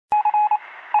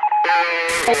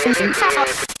Hey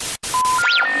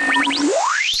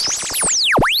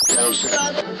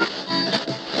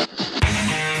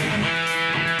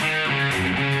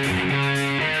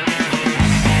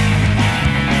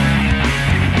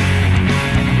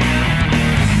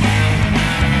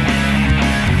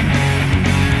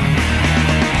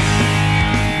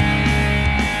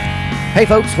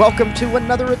folks, welcome to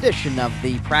another edition of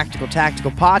the Practical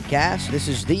Tactical Podcast. This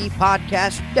is the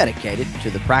podcast dedicated to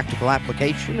the practical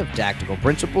application of tactical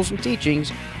principles and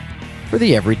teachings for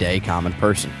the everyday common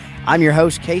person. I'm your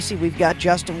host, Casey. We've got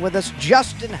Justin with us.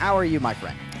 Justin, how are you, my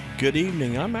friend? Good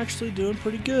evening. I'm actually doing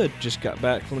pretty good. Just got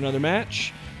back from another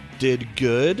match. Did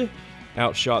good.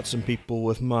 Outshot some people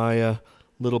with my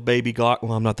little baby Glock.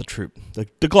 Well, I'm not the troop. The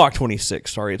Glock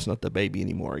 26. Sorry, it's not the baby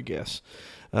anymore, I guess.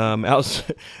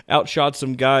 Outshot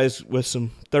some guys with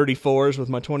some 34s with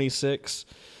my 26.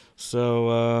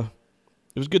 So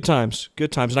it was good times.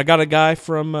 Good times. And I got a guy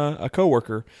from a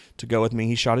coworker to go with me.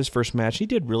 He shot his first match. He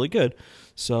did really good.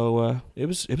 So it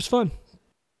was fun.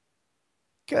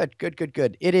 Good.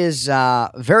 It is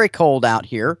very cold out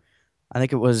here. I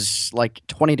think it was like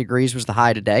 20 degrees was the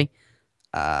high today.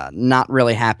 Not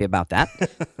really happy about that.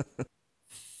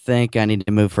 Think I need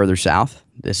to move further south.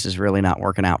 This is really not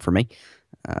working out for me.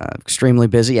 Extremely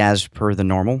busy as per the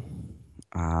normal.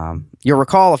 You'll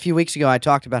recall a few weeks ago I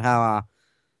talked about how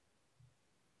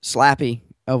Slappy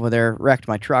over there wrecked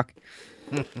my truck.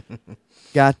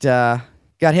 Got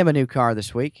him a new car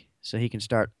this week so he can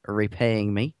start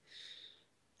repaying me.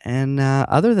 And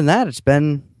other than that, it's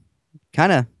been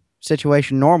kind of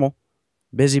situation normal.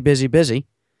 Busy.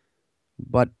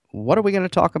 But what are we going to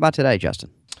talk about today, Justin?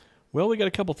 Well, we got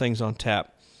a couple things on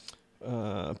tap.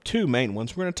 Two main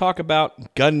ones. We're going to talk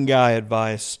about gun guy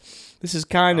advice. This is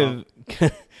kind of...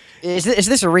 Is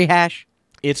this a rehash?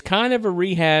 It's kind of a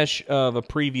rehash of a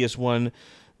previous one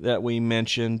that we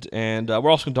mentioned, and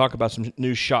we're also going to talk about some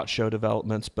new SHOT Show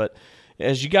developments. But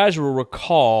as you guys will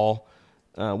recall,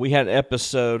 we had an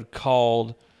episode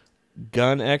called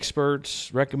Gun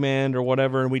Experts Recommend or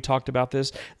whatever, and we talked about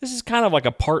this. This is kind of like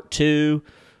a part two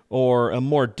or a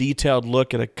more detailed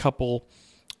look at a couple...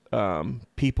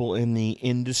 people in the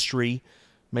industry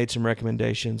made some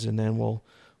recommendations, and then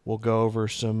we'll go over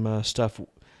some stuff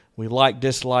we like,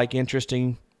 dislike,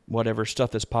 interesting, whatever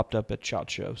stuff that's popped up at SHOT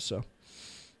Show. So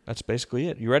that's basically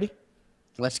it. You ready?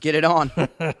 Let's get it on.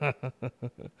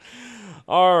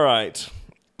 All right.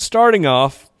 Starting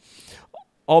off,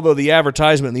 although the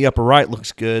advertisement in the upper right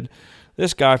looks good,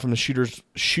 this guy from the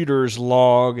Shooter's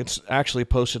Log, it's actually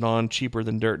posted on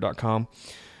cheaperthandirt.com.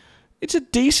 It's a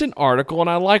decent article, and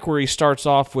I like where he starts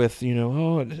off with,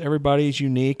 everybody's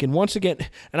unique. And once again,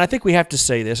 and I think we have to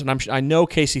say this, and I know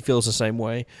Casey feels the same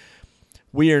way,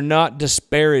 we are not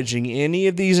disparaging any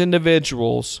of these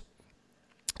individuals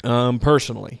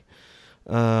personally.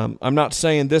 I'm not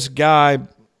saying this guy,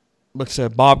 let's say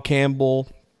Bob Campbell,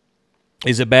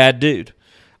 is a bad dude.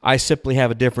 I simply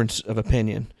have a difference of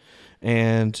opinion.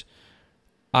 And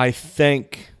I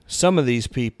think some of these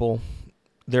people,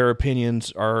 their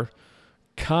opinions are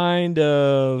kind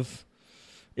of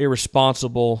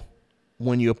irresponsible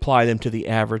when you apply them to the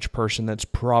average person that's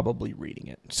probably reading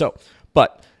it. So,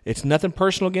 but it's nothing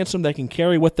personal against them. They can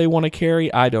carry what they want to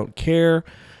carry. I don't care.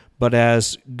 But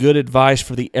as good advice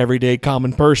for the everyday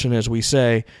common person, as we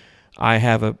say, I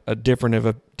have a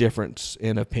difference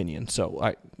in opinion.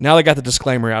 So now I got the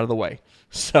disclaimer out of the way.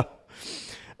 So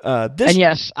and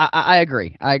yes, I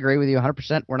agree. I agree with you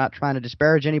 100%. We're not trying to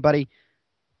disparage anybody.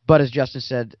 But as Justin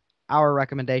said, our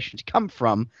recommendations come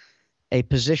from a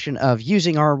position of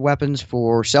using our weapons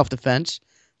for self-defense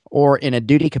or in a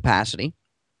duty capacity.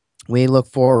 We look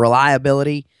for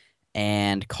reliability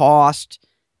and cost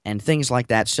and things like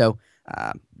that. So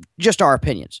just our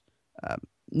opinions.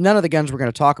 None of the guns we're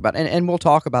going to talk about, and we'll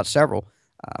talk about several,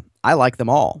 I like them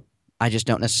all. I just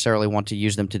don't necessarily want to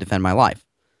use them to defend my life.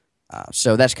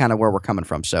 So that's kind of where we're coming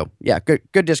from. So, yeah,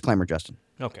 good disclaimer, Justin.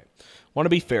 Okay. Want to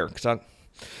be fair because I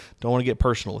don't want to get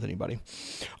personal with anybody.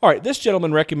 All right, this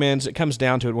gentleman recommends, it comes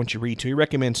down to it once you read to, he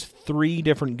recommends 3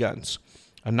 different guns.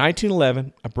 A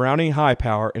 1911, a Browning High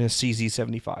Power, and a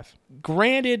CZ75.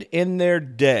 Granted, in their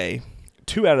day,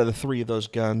 2 out of the 3 of those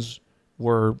guns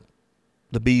were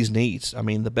the bee's knees. I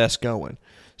mean, the best going,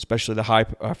 especially the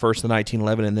first the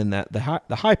 1911 and then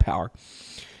the high power.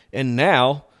 And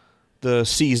now the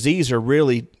CZs are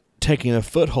really taking a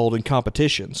foothold in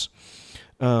competitions.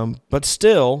 But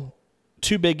still,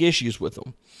 2 big issues with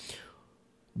them.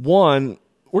 One,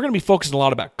 we're going to be focusing a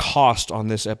lot about cost on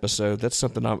this episode. That's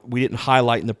something we didn't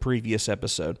highlight in the previous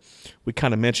episode. We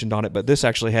kind of mentioned on it, but this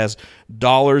actually has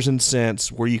dollars and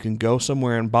cents where you can go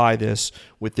somewhere and buy this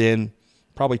within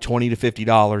probably $20 to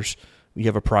 $50 we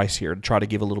have a price here to try to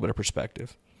give a little bit of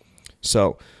perspective.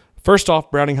 So, first off,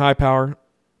 Browning high power.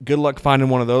 Good luck finding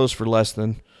one of those for less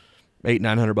than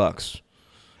 $800-900.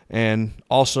 And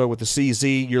also with the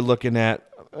CZ, you're looking at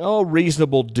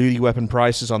reasonable duty weapon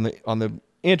prices on the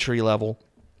entry level.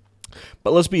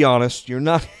 But let's be honest, you're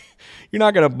not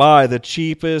going to buy the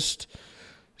cheapest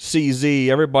CZ.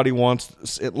 Everybody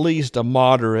wants at least a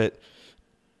moderately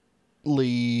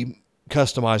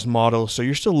customized model, so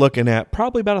you're still looking at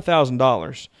probably about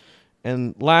 $1,000.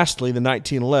 And lastly, the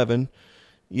 1911.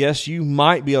 Yes, you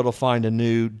might be able to find a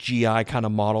new GI kind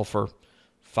of model for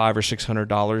 $500 or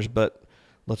 $600, but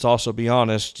let's also be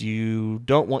honest, you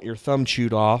don't want your thumb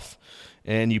chewed off,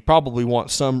 and you probably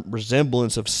want some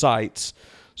resemblance of sights.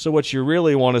 So what you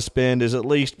really want to spend is at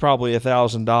least probably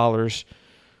 $1,000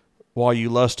 while you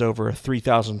lust over a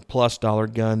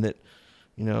 $3,000+ gun that,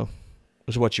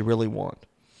 is what you really want.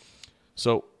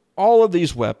 So all of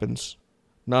these weapons,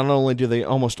 not only do they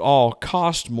almost all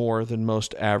cost more than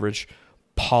most average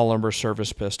polymer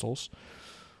service pistols,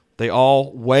 they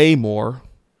all weigh more,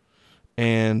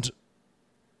 and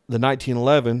the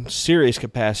 1911, serious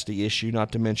capacity issue,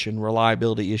 not to mention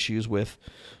reliability issues with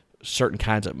certain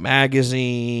kinds of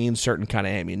magazines, certain kind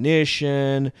of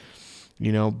ammunition.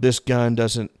 This gun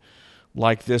doesn't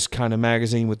like this kind of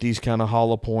magazine with these kind of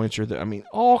hollow points,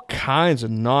 all kinds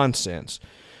of nonsense.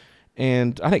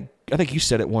 And I think you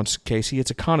said it once, Casey,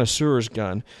 it's a connoisseur's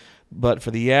gun. But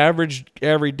for the average,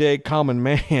 everyday, common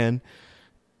man,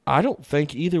 I don't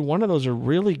think either one of those are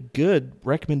really good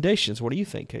recommendations. What do you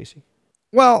think, Casey?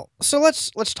 Well, so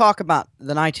let's talk about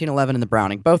the 1911 and the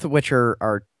Browning, both of which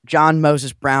are John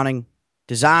Moses Browning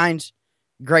designs,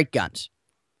 great guns.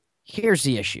 Here's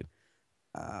the issue.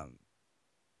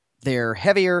 They're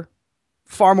heavier,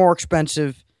 far more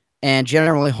expensive, and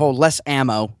generally hold less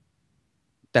ammo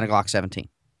than a Glock 17,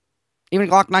 even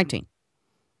a Glock 19.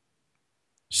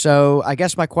 So I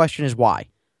guess my question is why?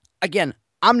 Again,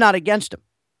 I'm not against them.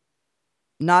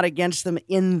 Not against them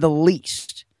in the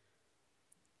least.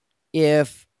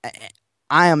 If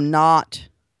I am not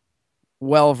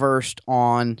well-versed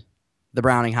on the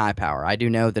Browning high power, I do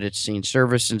know that it's seen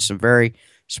service in some very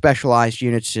specialized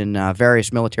units in various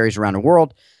militaries around the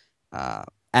world,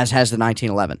 as has the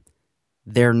 1911.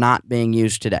 They're not being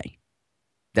used today.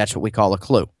 That's what we call a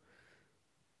clue.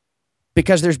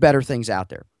 Because there's better things out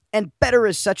there. And better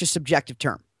is such a subjective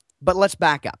term. But let's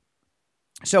back up.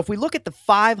 So if we look at the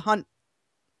 500,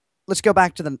 let's go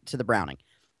back to the Browning.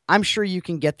 I'm sure you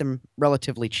can get them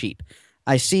relatively cheap.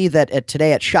 I see that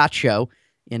today at SHOT Show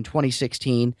in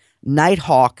 2016,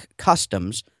 Nighthawk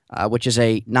Customs, which is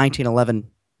a 1911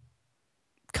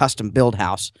 custom build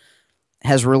house,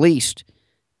 has released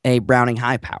a Browning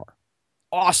high power.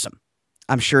 Awesome.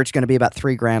 I'm sure it's going to be about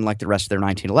 $3,000 like the rest of their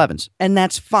 1911s. And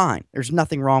that's fine. There's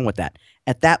nothing wrong with that.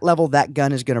 At that level, that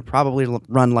gun is going to probably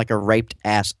run like a raped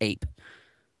ass ape.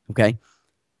 Okay?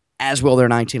 As will their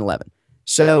 1911.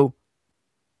 So,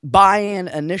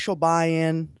 initial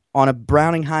buy-in on a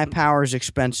Browning high power is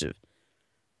expensive.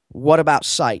 What about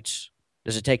sights?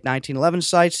 Does it take 1911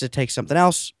 sights? Does it take something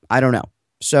else? I don't know.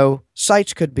 So,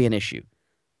 sights could be an issue.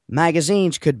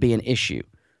 Magazines could be an issue.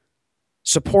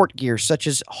 Support gear, such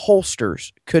as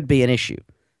holsters, could be an issue.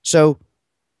 So,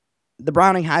 the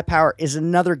Browning high power is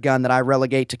another gun that I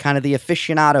relegate to kind of the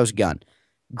aficionado's gun.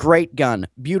 Great gun,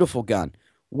 beautiful gun,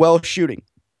 well shooting.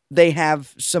 They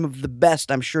have some of the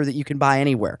best, I'm sure, that you can buy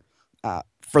anywhere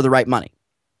for the right money.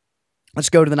 Let's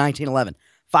go to the 1911.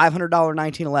 $500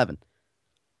 1911.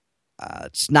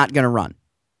 It's not going to run.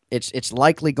 It's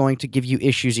likely going to give you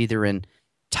issues either in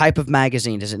type of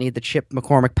magazine. Does it need the Chip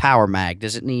McCormick Power Mag?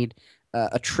 Does it need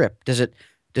a trip? Does it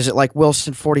like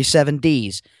Wilson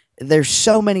 47Ds? There's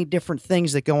so many different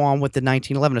things that go on with the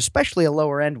 1911, especially a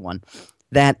lower end one,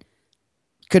 that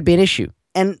could be an issue.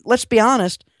 And let's be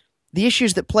honest, the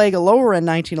issues that plague a lower end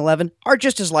 1911 are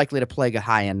just as likely to plague a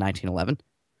high end 1911.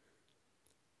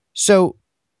 So,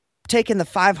 taking the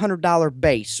 $500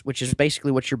 base, which is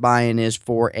basically what you're buying is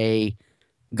for a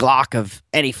Glock of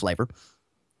any flavor,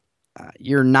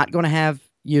 you're not going to have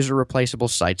user replaceable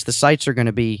sights. The sights are going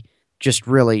to be just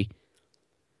really,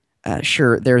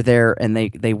 sure, they're there and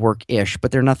they work-ish,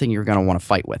 but they're nothing you're going to want to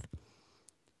fight with.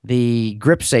 The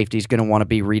grip safety is going to want to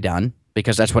be redone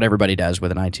because that's what everybody does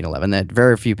with a 1911. That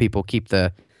very few people keep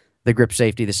the grip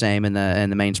safety the same and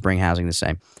the mainspring housing the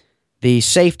same. The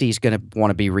safety is going to want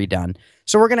to be redone.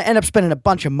 So we're going to end up spending a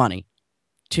bunch of money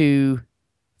to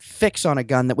fix on a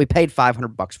gun that we paid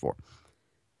 $500 for.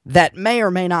 That may or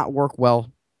may not work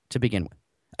well to begin with.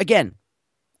 Again,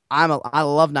 I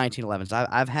love 1911s.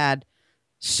 I've had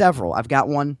several. I've got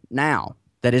one now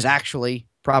that is actually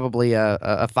probably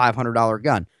a $500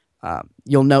 gun.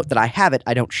 You'll note that I have it.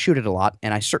 I don't shoot it a lot,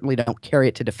 and I certainly don't carry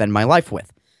it to defend my life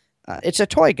with. It's a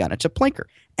toy gun. It's a plinker.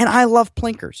 And I love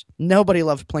plinkers. Nobody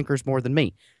loves plinkers more than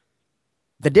me.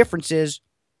 The difference is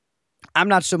I'm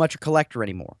not so much a collector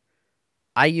anymore.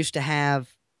 I used to have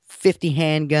 50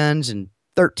 handguns and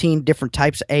 13 different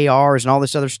types of ARs and all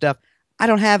this other stuff. I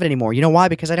don't have it anymore. You know why?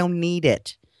 Because I don't need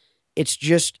it. It's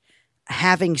just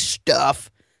having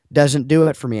stuff doesn't do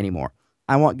it for me anymore.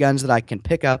 I want guns that I can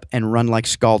pick up and run like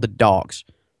scalded dogs.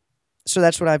 So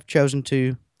that's what I've chosen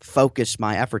to focus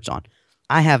my efforts on.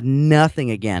 I have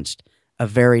nothing against a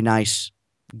very nice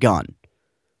gun,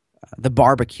 the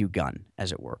barbecue gun,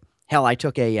 as it were. Hell, I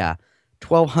took a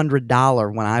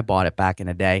 $1,200 when I bought it back in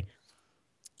the day.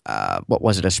 What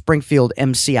was it? A Springfield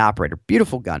MC Operator.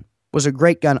 Beautiful gun. Was a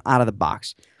great gun out of the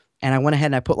box. And I went ahead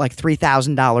and I put like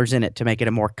 $3,000 in it to make it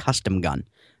a more custom gun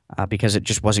because it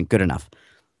just wasn't good enough.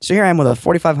 So here I am with a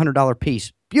 $4,500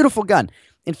 piece. Beautiful gun.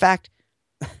 In fact,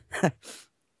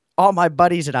 all my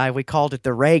buddies and I, we called it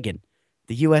the Reagan,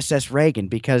 the USS Reagan,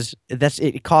 because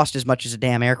it cost as much as a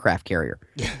damn aircraft carrier.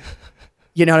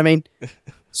 You know what I mean?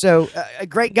 So a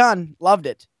great gun. Loved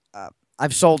it.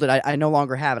 I've sold it. I no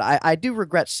longer have it. I do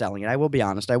regret selling it. I will be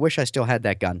honest. I wish I still had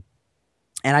that gun.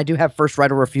 And I do have first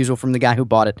right of refusal from the guy who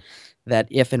bought it, that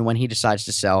if and when he decides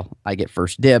to sell, I get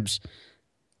first dibs.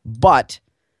 But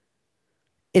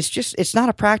it's not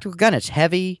a practical gun. It's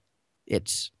heavy.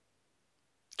 It's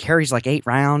carries like 8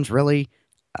 rounds, really.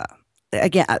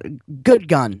 Again, good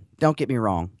gun. Don't get me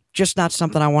wrong. Just not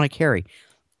something I want to carry.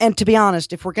 And to be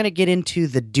honest, if we're going to get into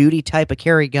the duty type of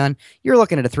carry gun, you're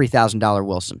looking at a $3,000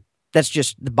 Wilson. That's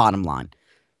just the bottom line.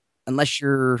 Unless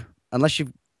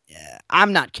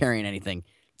I'm not carrying anything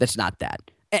that's not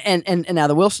that. And now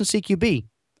the Wilson CQB,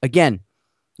 again,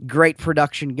 great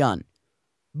production gun.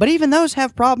 But even those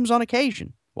have problems on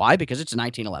occasion. Why? Because it's a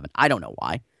 1911. I don't know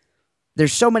why.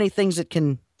 There's so many things that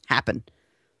can happen.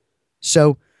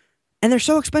 So, and they're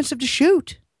so expensive to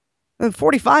shoot. I mean,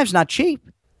 45's not cheap.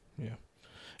 Yeah.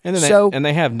 And then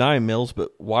they have 9 mils,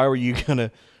 but why were you going to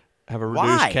have a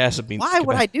reduced capacity? Why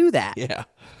would I do that? Yeah.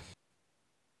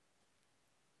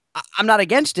 I'm not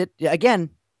against it. Again,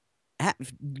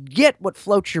 get what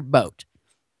floats your boat.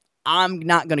 I'm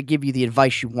not going to give you the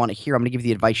advice you want to hear. I'm going to give you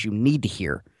the advice you need to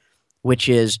hear, which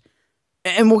is,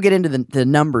 and we'll get into the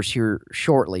numbers here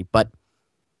shortly, but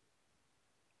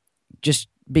just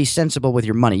be sensible with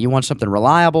your money. You want something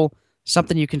reliable,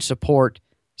 something you can support,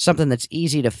 something that's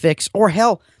easy to fix, or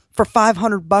hell, for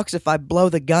 $500, if I blow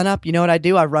the gun up, you know what I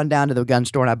do? I run down to the gun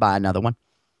store and I buy another one.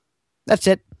 That's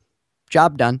it.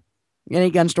 Job done. Any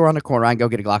gun store on the corner, I can go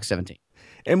get a Glock 17.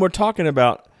 And we're talking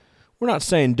about, we're not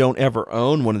saying don't ever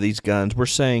own one of these guns. We're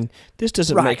saying this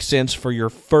doesn't make sense for your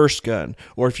first gun,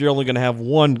 or if you're only going to have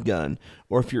one gun,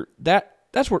 or if you're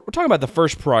that's what we're talking about, the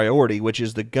first priority, which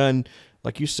is the gun,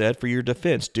 like you said, for your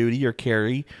defense, duty or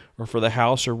carry, or for the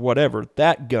house or whatever.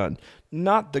 That gun,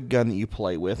 not the gun that you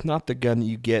play with, not the gun that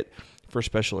you get for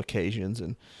special occasions.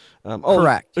 And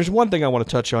correct. There's one thing I want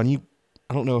to touch on.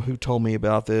 I don't know who told me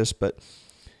about this, but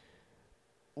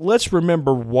let's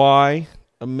remember why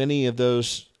many of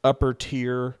those upper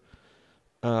tier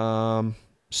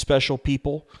special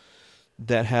people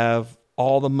that have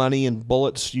all the money and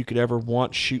bullets you could ever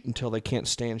want shoot until they can't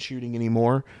stand shooting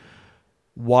anymore,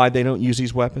 why they don't use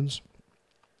these weapons?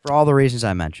 For all the reasons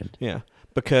I mentioned. Yeah,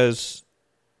 because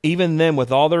even then,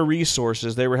 with all their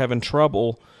resources, they were having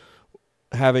trouble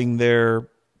having their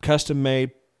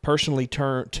custom-made, personally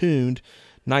tuned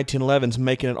 1911s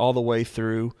making it all the way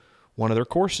through one of their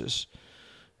courses.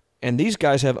 And these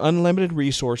guys have unlimited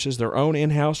resources, their own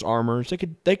in-house armors.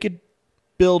 They could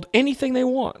build anything they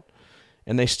want,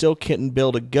 and they still couldn't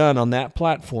build a gun on that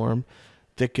platform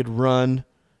that could run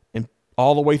and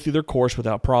all the way through their course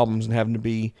without problems and having to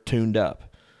be tuned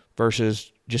up,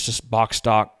 versus just a box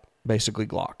stock, basically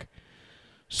Glock.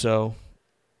 So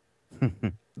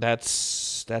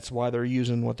that's why they're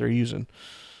using what they're using.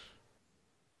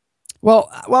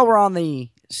 Well, while we're on the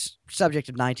subject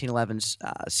of 1911s,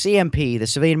 CMP, the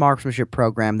Civilian Marksmanship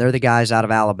Program, they're the guys out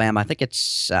of Alabama. I think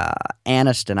it's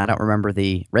Anniston. I don't remember,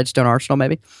 the Redstone Arsenal,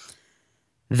 maybe.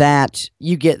 That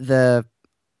you get the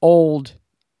old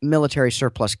military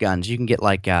surplus guns. You can get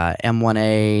like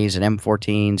M9A3s and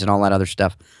M14s and all that other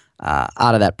stuff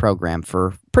out of that program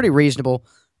for pretty reasonable.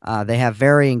 They have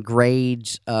varying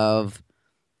grades of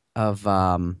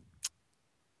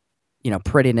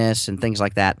prettiness and things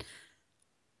like that.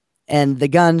 And the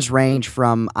guns range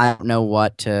from, I don't know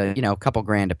what, to, a couple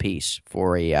grand a piece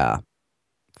for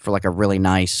like a really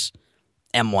nice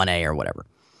M1A or whatever.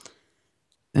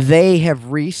 They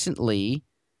have recently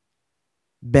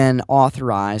been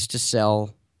authorized to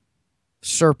sell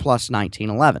surplus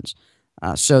 1911s.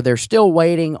 So they're still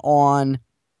waiting on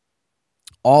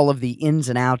all of the ins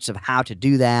and outs of how to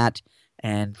do that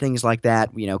and things like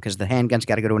that, because the handgun's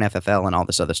got to go to an FFL and all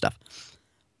this other stuff.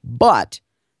 But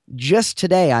just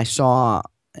today I saw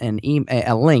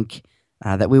a link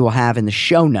that we will have in the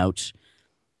show notes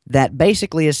that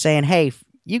basically is saying, hey,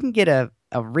 you can get a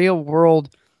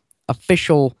real-world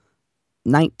official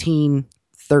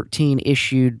 1913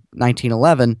 issued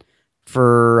 1911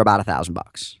 for about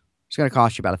 $1,000. It's going to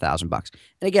cost you about $1,000.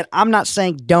 And again, I'm not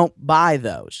saying don't buy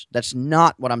those. That's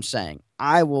not what I'm saying.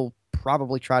 I will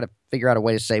probably try to figure out a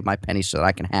way to save my pennies so that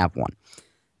I can have one.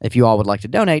 If you all would like to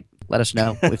donate, let us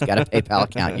know. We've got a PayPal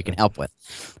account you can help with.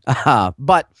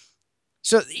 But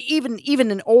so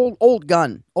even an old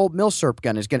gun, old Milsurp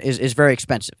gun is very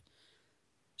expensive.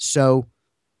 So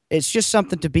it's just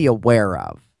something to be aware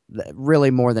of.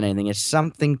 Really, more than anything, it's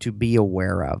something to be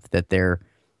aware of that they're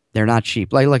not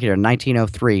cheap. Like, look at here,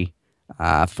 1903,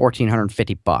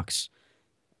 $1,450.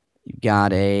 You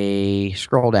got a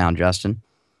scroll down, Justin.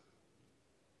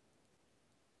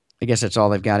 I guess that's all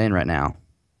they've got in right now.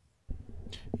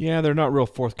 Yeah, they're not real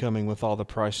forthcoming with all the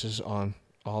prices on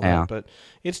all that, but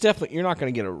it's definitely, you're not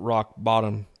going to get a rock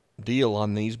bottom deal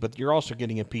on these, but you're also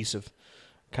getting a piece of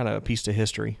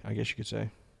history, I guess you could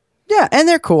say. Yeah, and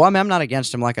they're cool. I mean, I'm not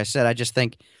against them. Like I said, I just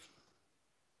think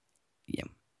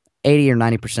 80 or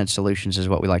 90% solutions is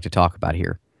what we like to talk about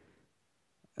here.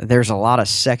 There's a lot of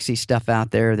sexy stuff out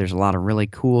there. There's a lot of really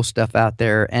cool stuff out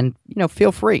there, and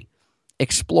feel free,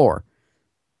 explore.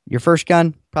 Your first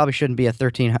gun probably shouldn't be a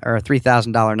 $3,000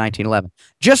 1911.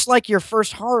 Just like your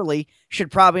first Harley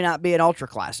should probably not be an ultra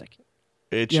classic.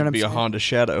 It should be a Honda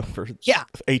Shadow for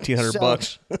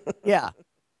 $1,800. Yeah,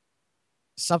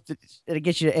 something it'll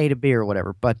get you to A to B or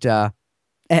whatever. But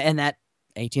and that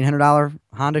 $1,800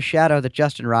 Honda Shadow that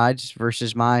Justin rides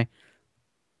versus my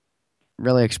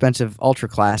really expensive ultra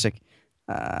classic,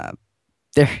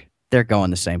 they're going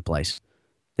the same place.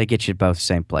 They get you both the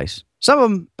same place. Some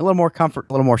of them a little more comfort,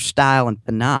 a little more style and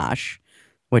panache,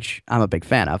 which I'm a big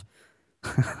fan of.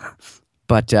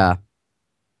 But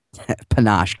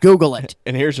panache, Google it.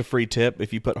 And here's a free tip: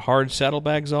 if you put hard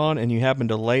saddlebags on and you happen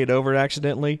to lay it over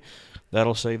accidentally,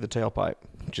 that'll save the tailpipe.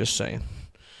 Just saying.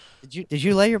 Did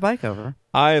you lay your bike over?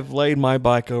 I've laid my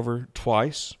bike over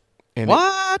twice. And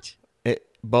what?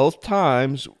 Both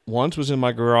times, once was in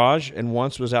my garage and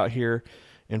once was out here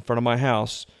in front of my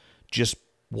house, just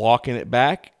walking it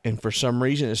back, and for some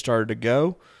reason it started to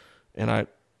go, and I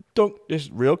just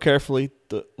real carefully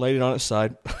laid it on its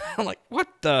side. I'm like, what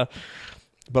the?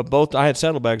 But I had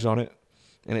saddlebags on it,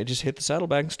 and it just hit the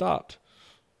saddlebag and stopped.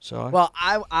 So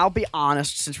I'll be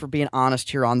honest, since we're being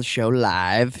honest here on the show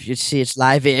live. You see, it's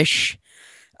live-ish.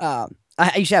 I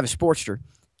used to have a Sportster,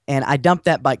 and I dumped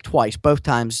that bike twice, both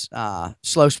times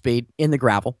slow speed in the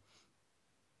gravel.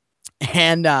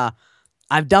 And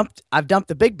I've dumped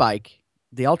the big bike,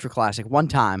 the Ultra Classic, one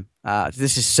time.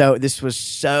 This was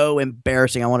so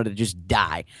embarrassing. I wanted to just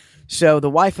die. So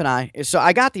the wife and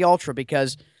I got the Ultra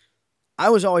because I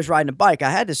was always riding a bike.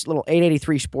 I had this little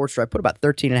 883 Sportster. I put about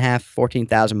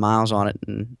 14,000 miles on it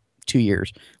in 2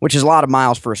 years, which is a lot of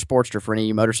miles for a Sportster for any of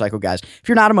you motorcycle guys. If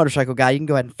you're not a motorcycle guy, you can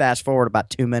go ahead and fast forward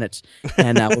about 2 minutes,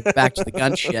 and we'll get back to the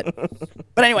gun shit.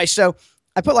 But anyway, so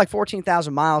I put like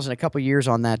 14,000 miles in a couple years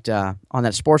on that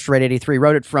Sportster 883.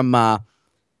 Rode it from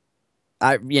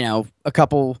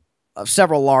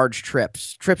several large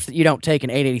trips that you don't take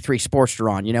an 883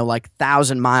 Sportster on, like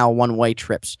 1,000-mile one-way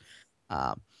trips.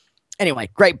 Anyway,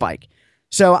 great bike.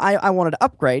 So I wanted to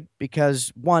upgrade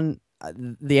because, one,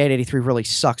 the 883 really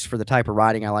sucks for the type of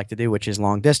riding I like to do, which is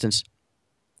long distance.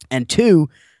 And two,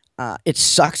 it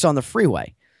sucks on the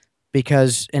freeway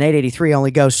because an 883 only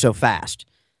goes so fast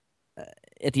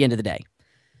at the end of the day.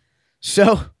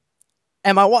 So,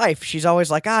 and my wife, she's always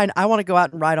like, I want to go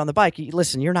out and ride on the bike.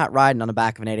 Listen, you're not riding on the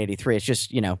back of an 883. It's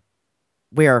just,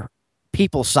 we're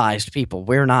people-sized people.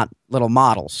 We're not little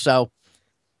models. So,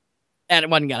 and it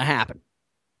wasn't going to happen.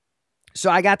 So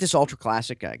I got this Ultra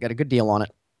Classic. I got a good deal on it.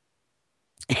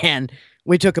 And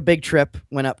we took a big trip,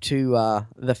 went up to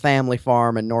the family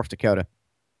farm in North Dakota.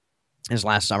 It was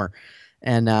last summer.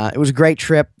 And it was a great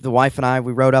trip. The wife and I,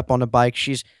 we rode up on the bike.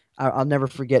 I'll never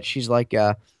forget, she's like,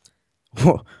 I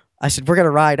said, we're going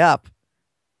to ride up.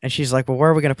 And she's like, well, where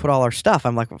are we going to put all our stuff?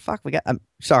 I'm like, well, fuck, we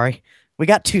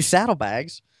got 2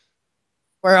 saddlebags.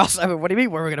 Where else? I mean, what do you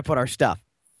mean, where are we going to put our stuff?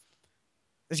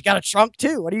 It's got a trunk,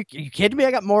 too. Are you kidding me?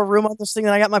 I got more room on this thing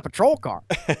than I got my patrol car.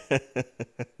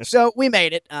 So we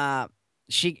made it. I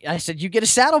said, you get a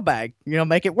saddlebag.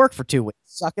 Make it work for 2 weeks.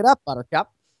 Suck it up,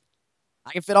 Buttercup.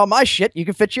 I can fit all my shit. You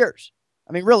can fit yours.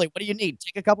 I mean, really, what do you need?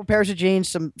 Take a couple pairs of jeans,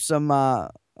 some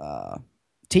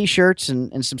T-shirts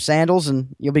and some sandals,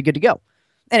 and you'll be good to go.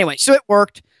 Anyway, so it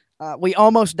worked. We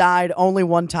almost died only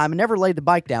one time. I never laid the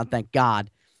bike down, thank God.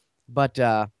 But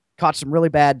caught some really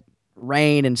bad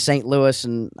rain in St. Louis,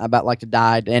 and I about like to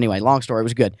die. Anyway, long story, it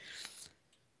was good.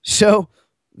 So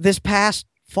this past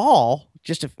fall,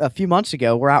 just a few months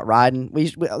ago, we're out riding.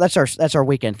 That's our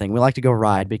weekend thing. We like to go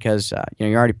ride because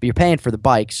you're paying for the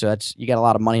bike, so you got a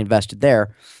lot of money invested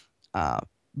there.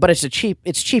 But it's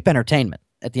cheap entertainment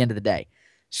at the end of the day.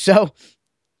 So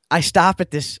I stop at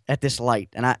this light,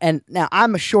 and now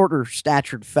I'm a shorter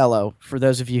statured fellow, for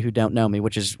those of you who don't know me,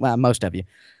 which is most of you.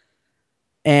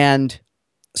 And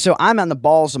so I'm on the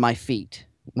balls of my feet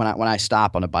when I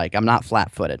stop on a bike. I'm not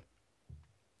flat-footed.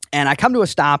 And I come to a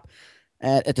stop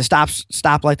at the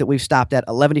stoplight that we've stopped at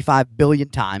 11.5 billion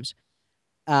times.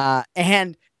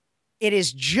 And it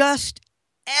is just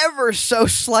ever so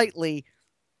slightly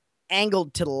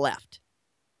angled to the left.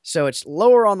 So it's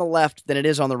lower on the left than it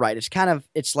is on the right.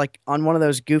 It's like on one of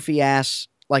those goofy ass,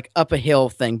 like up a hill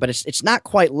thing, but it's not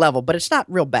quite level, but it's not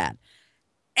real bad.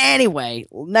 Anyway,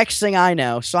 next thing I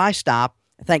know, so I stop.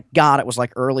 Thank God it was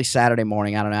like early Saturday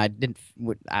morning. I don't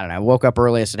know. I woke up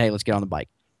early. I said, hey, let's get on the bike.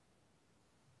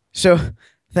 So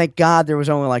thank God there was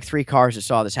only like 3 cars that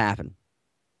saw this happen.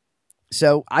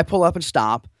 So I pull up and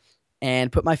stop and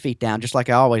put my feet down just like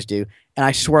I always do. And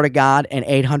I swear to God, an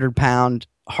 800-pound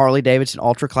Harley Davidson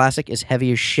Ultra Classic is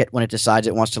heavy as shit when it decides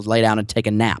it wants to lay down and take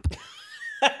a nap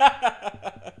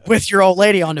with your old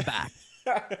lady on the back.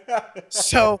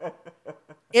 So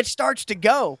it starts to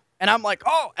go. And I'm like,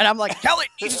 oh, and I'm like, Kelly,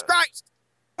 Jesus Christ.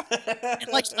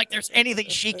 And like there's anything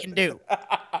she can do.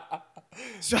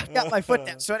 So I got my foot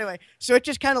down. So anyway, so it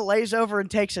just kind of lays over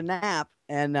and takes a nap.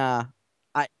 And let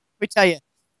me tell you,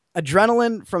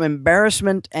 adrenaline from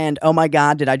embarrassment and, oh my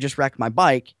God, did I just wreck my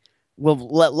bike, will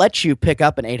let you pick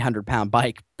up an 800-pound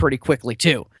bike pretty quickly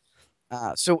too.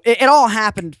 So it all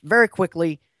happened very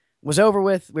quickly, was over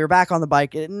with. We were back on the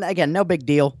bike. And again, no big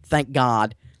deal. Thank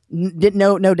God.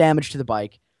 No damage to the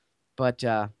bike. But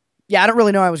yeah, I don't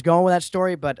really know where I was going with that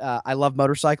story, but I love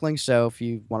motorcycling. So if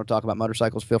you want to talk about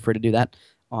motorcycles, feel free to do that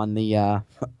on the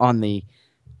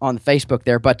Facebook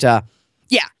there. But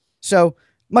yeah, so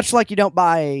much like you don't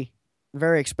buy a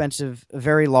very expensive,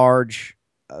 very large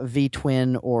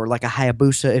V-twin or like a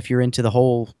Hayabusa if you're into the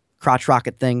whole crotch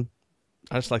rocket thing.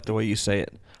 I just like the way you say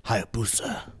it,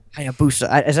 Hayabusa.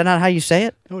 Hayabusa. Is that not how you say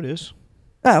it? No, it is.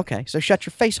 Oh, okay. So shut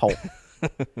your face hole.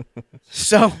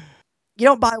 So you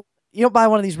don't buy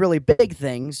one of these really big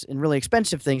things and really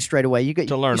expensive things straight away. You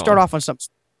start off on something.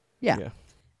 Yeah.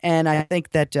 And I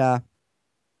think that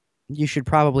you should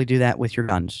probably do that with your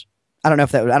guns. I don't know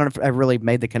if I really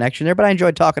made the connection there, but I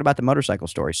enjoyed talking about the motorcycle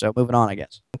story. So moving on, I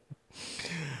guess.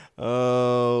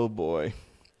 Oh boy.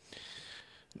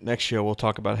 Next show we'll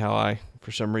talk about how I,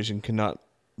 for some reason, cannot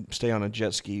stay on a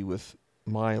jet ski with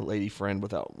my lady friend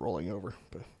without rolling over.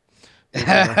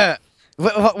 But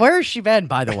where has she been,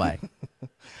 by the way?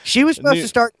 She was supposed to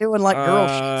start doing like girl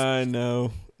shit. I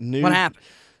know. What happened?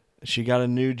 She got a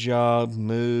new job,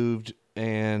 moved,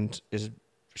 and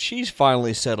she's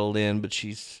finally settled in, but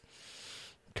she's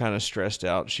kind of stressed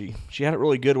out. She had it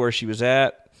really good where she was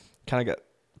at, kind of got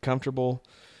comfortable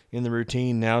in the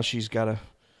routine. Now she's got a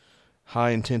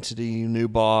high intensity new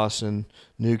boss and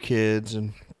new kids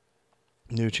and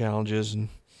new challenges, and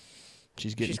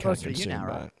she's getting kind of consumed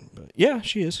by it. But yeah,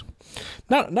 she is.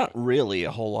 Not really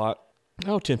a whole lot.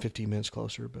 10, 15 minutes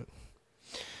closer, but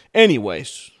anyway,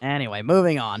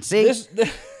 moving on. See,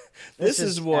 this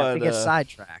is what get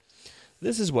sidetracked.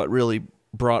 This is what really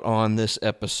brought on this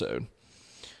episode.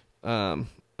 A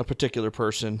particular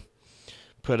person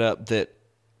put up that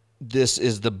this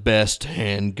is the best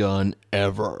handgun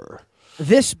ever.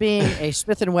 This being a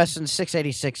Smith & Wesson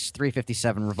 686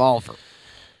 357 revolver.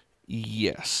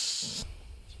 Yes.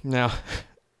 Now,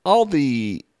 all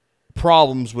the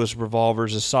problems with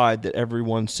revolvers aside that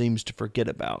everyone seems to forget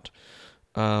about,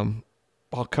 I'll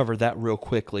cover that real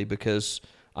quickly because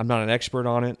I'm not an expert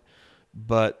on it,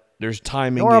 but there's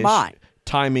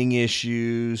timing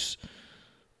issues.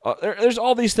 There's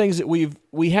all these things that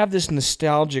we have this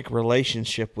nostalgic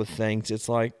relationship with things. It's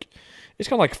kind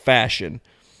of like fashion.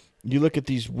 You look at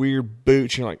these weird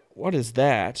boots, you're like, what is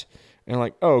that? And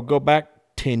like, oh, go back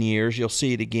 10 years, you'll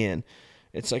see it again.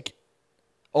 It's like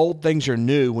old things are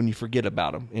new when you forget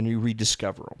about them and you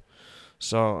rediscover them.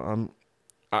 So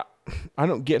I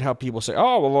don't get how people say,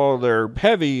 oh, well, they're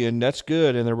heavy and that's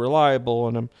good and they're reliable.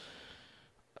 And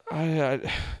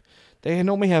they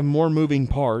normally have more moving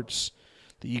parts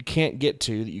that you can't get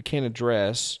to, that you can't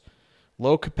address,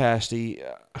 low capacity.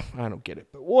 I don't get it,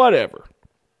 but whatever.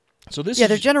 So this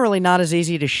they're generally not as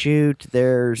easy to shoot.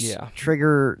 There's Yeah.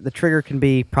 the trigger can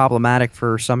be problematic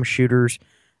for some shooters.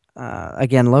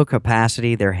 Again, low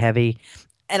capacity, they're heavy.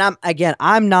 And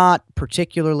I'm not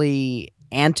particularly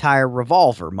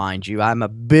anti-revolver, mind you. I'm a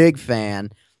big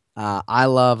fan. I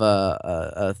love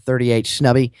a 38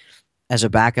 snubby as a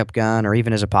backup gun, or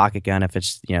even as a pocket gun if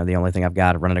it's the only thing I've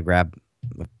got, running to grab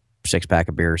a 6-pack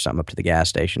of beer or something up to the gas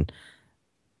station.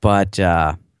 But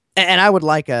and I would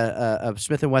like a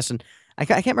Smith & Wesson. I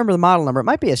can't remember the model number. It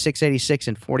might be a 686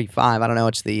 and 45. I don't know.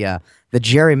 It's the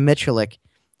Jerry Michalik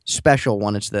special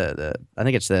one. It's I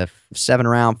think it's the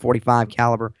 7-round 45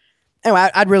 caliber. Anyway,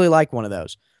 I'd really like one of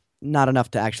those. Not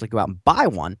enough to actually go out and buy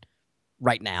one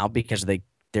right now because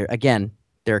they're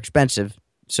expensive.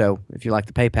 So if you like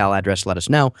the PayPal address, let us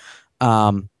know.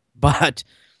 But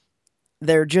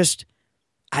they're just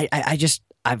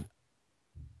I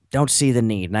don't see the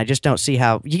need, and I just don't see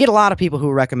how you get a lot of people who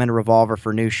recommend a revolver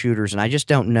for new shooters, and I just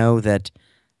don't know that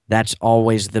that's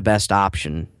always the best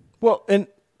option. Well, and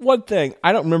one thing,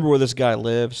 I don't remember where this guy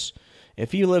lives.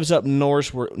 If he lives up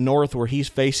north where he's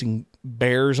facing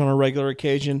bears on a regular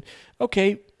occasion,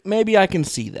 okay, maybe I can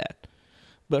see that.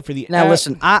 But for the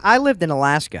listen, I lived in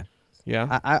Alaska.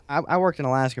 Yeah, I worked in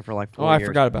Alaska for like 4 years. I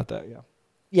forgot about that.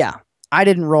 Yeah, I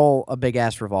didn't roll a big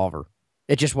ass revolver.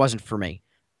 It just wasn't for me.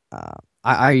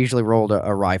 I usually rolled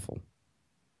a rifle,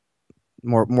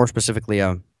 more specifically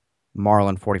a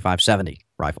Marlin 45-70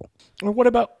 rifle. Or what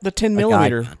about the 10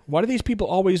 millimeter? Why do these people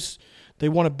always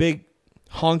want a big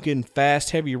honking fast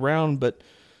heavy round, but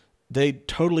they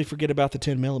totally forget about the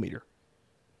 10 millimeter?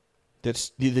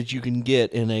 That you can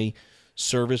get in a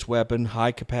service weapon,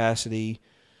 high capacity.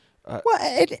 Well,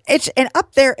 it's and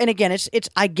up there, and again, it's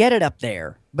I get it up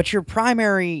there, but your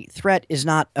primary threat is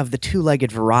not of the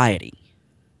 2-legged variety.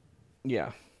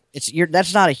 Yeah,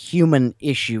 that's not a human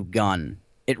issue gun.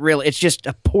 It's just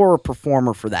a poor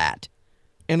performer for that.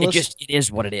 And it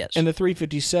is what it is. And the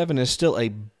 357 is still a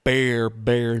bare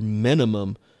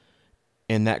minimum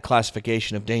in that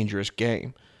classification of dangerous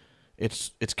game.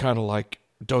 It's kind of like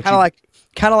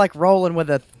kind of like rolling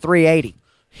with a 380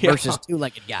 versus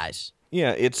 2-legged guys.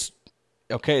 Yeah, it's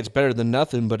okay. It's better than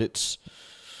nothing, but it's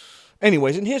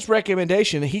anyways. In his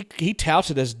recommendation, he touts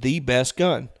it as the best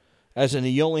gun. As in,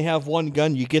 you only have one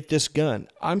gun, you get this gun.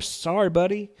 I'm sorry,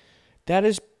 buddy. That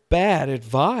is bad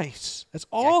advice. That's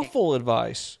awful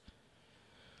advice.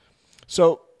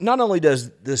 So, not only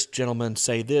does this gentleman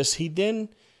say this, he then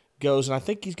goes, and I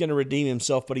think he's going to redeem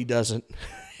himself, but he doesn't.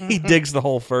 He digs the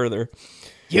hole further.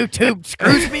 YouTube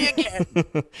screws me again.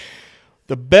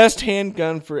 The best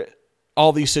handgun for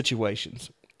all these situations.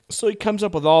 So, he comes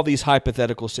up with all these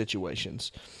hypothetical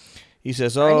situations. He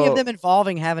says, Are any of them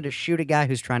involving having to shoot a guy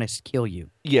who's trying to kill you?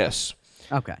 Yes.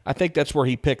 Okay. I think that's where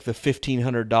he picked the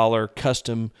 $1,500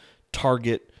 custom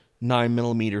Target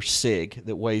 9mm SIG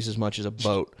that weighs as much as a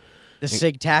boat. The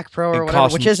SIG TAC Pro or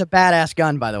whatever, which is a badass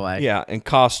gun, by the way. Yeah, and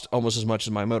cost almost as much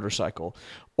as my motorcycle.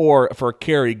 Or for a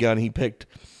carry gun, he picked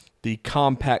the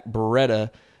compact Beretta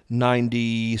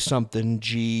 90-something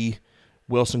G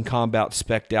Wilson Combat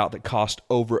spec'd out that cost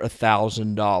over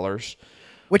 $1,000.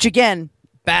 Which, again,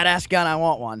 badass gun, I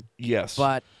want one. Yes.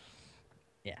 But,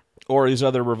 yeah. Or these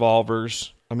other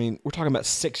revolvers. I mean, we're talking about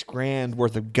 $6,000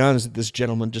 worth of guns that this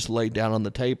gentleman just laid down on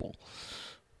the table.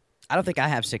 I don't think I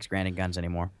have $6,000 in guns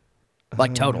anymore.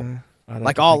 Like total.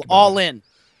 Like all in.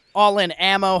 All in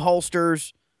ammo,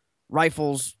 holsters,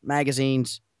 rifles,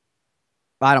 magazines.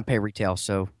 I don't pay retail,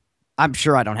 so I'm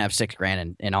sure I don't have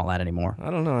 $6,000 in all that anymore.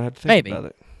 I don't know. I have to think about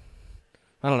it.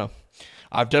 I don't know.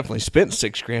 I've definitely spent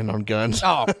 $6,000 on guns.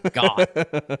 Oh, God.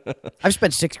 I've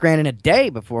spent $6,000 in a day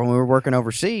before when we were working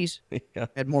overseas. Yeah.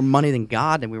 Had more money than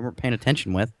God that we weren't paying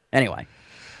attention with.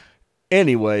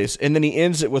 Anyways, and then he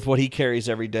ends it with what he carries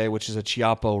every day, which is a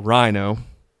Chiappo Rhino,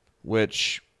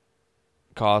 which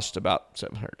cost about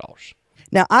 $700.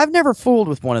 Now, I've never fooled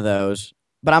with one of those,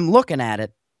 but I'm looking at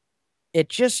it. It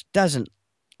just doesn't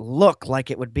look like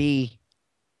it would be.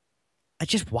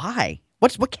 Why?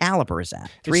 What caliber is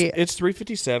that? It's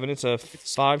 357. It's a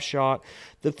 5-shot.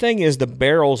 The thing is, the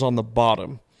barrel's on the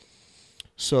bottom,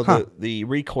 so the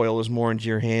recoil is more into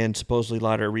your hand. Supposedly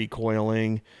lighter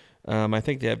recoiling. I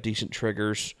think they have decent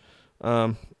triggers.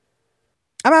 I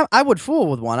would fool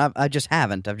with one. I just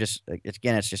haven't.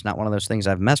 It's just not one of those things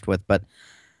I've messed with. But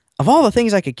of all the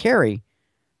things I could carry,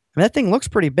 I mean, that thing looks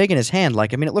pretty big in his hand.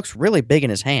 It looks really big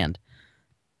in his hand.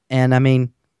 And I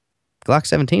mean, Glock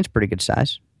 17 is pretty good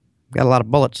size. Got a lot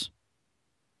of bullets.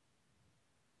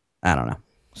 I don't know.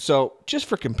 So, just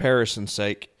for comparison's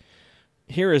sake,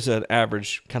 here is an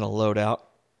average kind of loadout.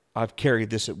 I've carried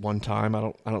this at one time. I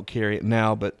don't carry it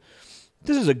now, but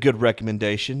this is a good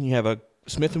recommendation. You have a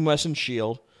Smith & Wesson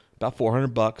Shield, about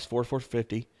 $400,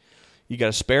 $450. You got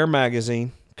a spare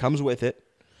magazine, comes with it.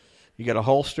 You got a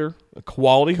holster, a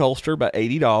quality holster, about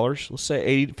 $80. Let's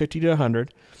say $50 to $100.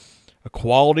 A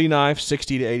quality knife,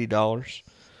 $60 to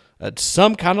 $80.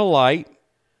 Some kind of light,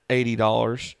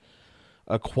 $80.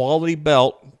 A quality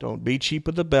belt, don't be cheap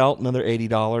with the belt, another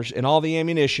 $80. And all the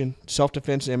ammunition,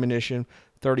 self-defense ammunition,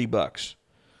 $30.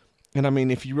 And I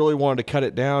mean, if you really wanted to cut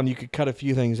it down, you could cut a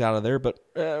few things out of there. But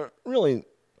really,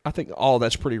 I think all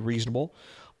that's pretty reasonable.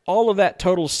 All of that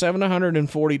totals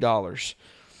 $740.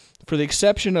 For the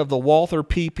exception of the Walther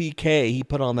PPK he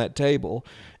put on that table,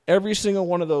 every single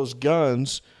one of those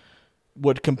guns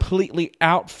would completely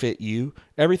outfit you.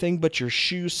 Everything but your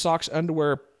shoes, socks,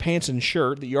 underwear, pants, and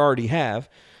shirt that you already have.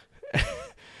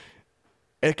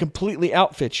 It completely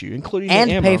outfits you, including the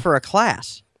ammo. And pay for a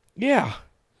class. Yeah.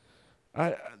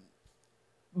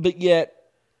 But yet,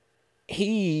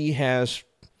 he has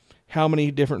how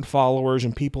many different followers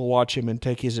and people watch him and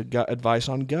take his advice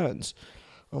on guns.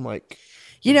 I'm like,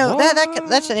 you know,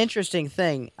 that's an interesting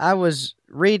thing. I was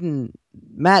reading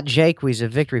Matt Jaques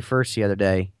of Victory First the other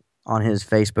day on his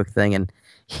Facebook thing, and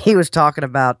he was talking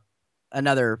about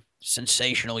another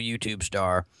sensational YouTube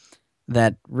star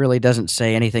that really doesn't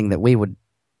say anything that we would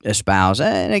espouse.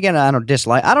 And again, I don't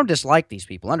dislike these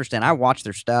people. Understand, I watch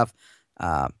their stuff.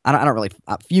 I don't really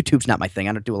YouTube's not my thing.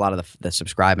 I don't do a lot of the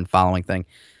subscribe and following thing,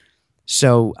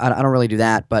 so I don't really do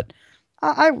that. But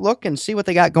I look and see what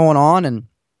they got going on, and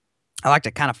I like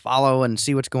to kind of follow and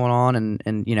see what's going on,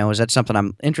 and you know, is that something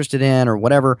I'm interested in or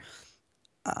whatever.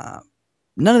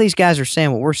 None of these guys are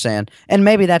saying what we're saying, and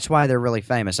maybe that's why they're really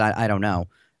famous. I don't know,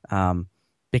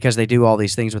 because they do all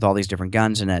these things with all these different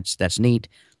guns, and that's neat.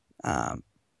 But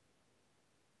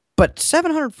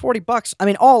 $740, I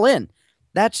mean, all in.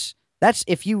 That's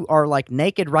if you are like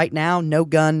naked right now, no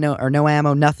gun, no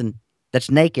ammo, nothing.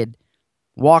 That's naked.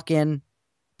 Walk in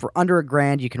for under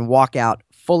 $1,000. You can walk out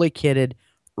fully kitted,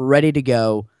 ready to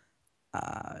go,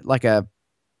 like a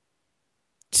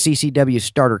CCW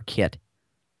starter kit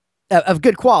of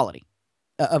good quality,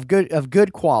 of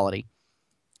good quality,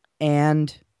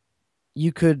 and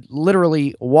you could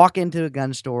literally walk into a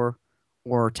gun store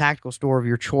or a tactical store of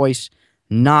your choice,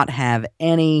 not have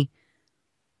anything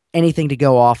to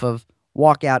go off of,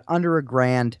 walk out under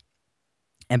 $1,000,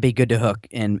 and be good to hook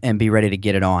and be ready to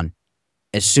get it on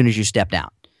as soon as you stepped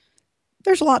out.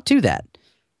 There's a lot to that.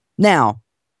 Now,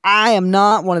 I am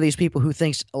not one of these people who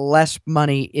thinks less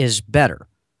money is better,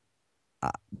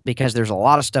 because there's a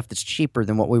lot of stuff that's cheaper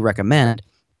than what we recommend,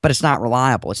 but it's not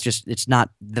reliable. It's not.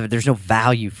 There's no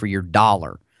value for your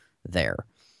dollar there.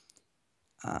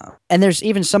 And there's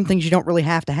even some things you don't really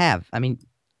have to have. I mean,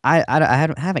 I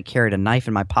haven't carried a knife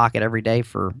in my pocket every day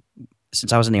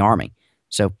since I was in the Army,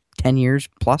 so 10 years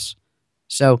plus.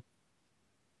 So,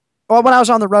 well, when I was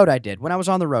on the road, I did.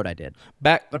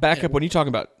 Back up when you talk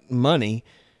about money.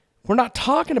 We're not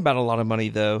talking about a lot of money,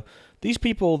 though. These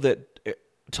people that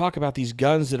talk about these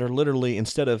guns that are literally,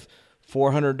 instead of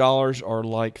 $400, are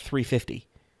like $350,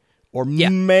 or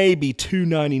maybe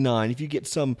 $299. If you get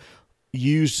some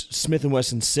used Smith &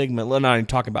 Wesson Sigma, we're not even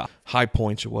talking about high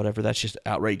points or whatever. That's just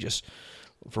outrageous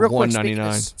for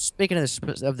 $199. Speaking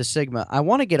of the Sigma, I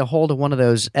want to get a hold of one of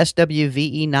those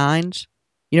SWVE9s.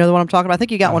 You know the one I'm talking about? I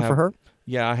think you got one for her.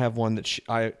 Yeah, I have one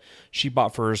that she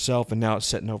bought for herself, and now it's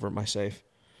sitting over at my safe.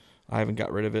 I haven't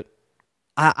got rid of it.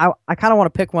 I kind of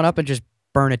want to pick one up and just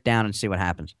burn it down and see what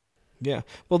happens. Yeah.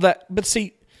 Well, that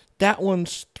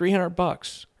one's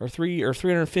 $300 or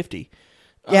 $350.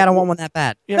 Yeah, I don't want one that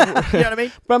bad. Yeah, you know what I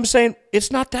mean? But I'm saying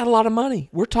it's not that a lot of money.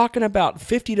 We're talking about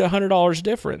 $50 to $100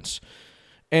 difference.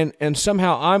 And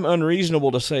somehow I'm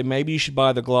unreasonable to say maybe you should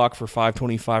buy the Glock for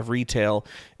 $525 retail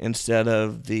instead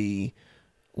of the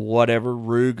whatever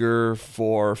Ruger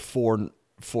for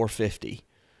 $450.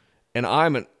 And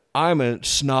I'm a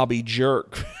snobby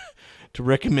jerk to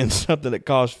recommend something that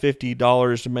costs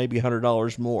 $50 to maybe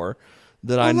 $100 more.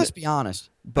 Let's be honest.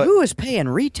 But who is paying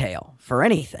retail for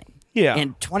anything? Yeah.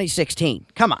 In 2016,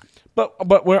 come on.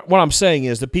 But what I'm saying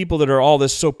is the people that are all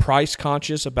this so price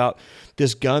conscious about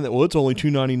this gun that, well, it's only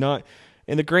 $299.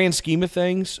 In the grand scheme of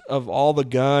things, of all the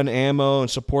gun, ammo, and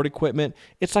support equipment,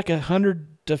 it's like $100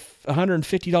 to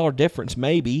 $150 difference,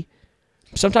 maybe.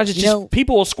 Sometimes it's just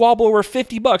people will squabble over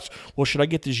 $50. Well, should I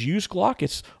get this used Glock?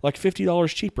 It's like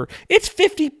 $50 cheaper. It's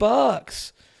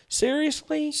 $50.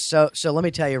 Seriously? So let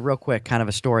me tell you real quick, kind of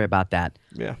a story about that.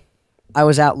 Yeah. I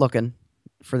was out looking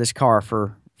for this car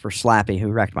for Slappy,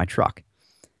 who wrecked my truck.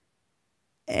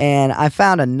 And I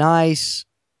found a nice,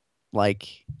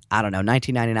 like, I don't know,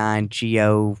 1999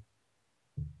 Geo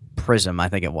Prism, I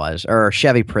think it was, or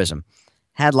Chevy Prism.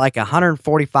 Had like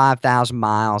 145,000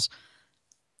 miles.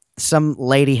 Some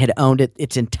lady had owned it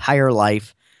its entire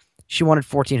life. She wanted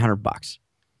 $1,400.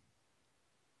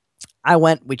 I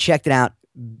went, we checked it out.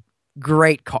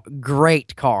 Great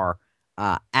car.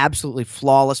 Absolutely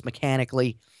flawless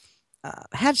mechanically.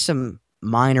 Had some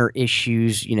minor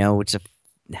issues, it's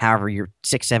however your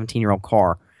 17-year-old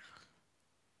car.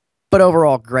 But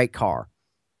overall, great car.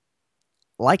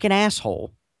 Like an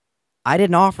asshole, I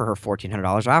didn't offer her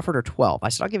 $1,400. I offered her $1,200. I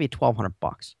said, I'll give you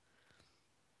 $1,200.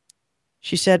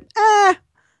 She said,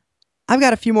 I've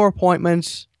got a few more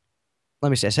appointments. Let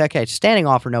me see. I said, okay, standing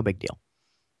offer, no big deal.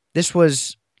 This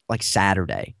was like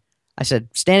Saturday. I said,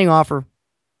 standing offer.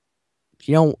 If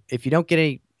you don't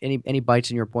get any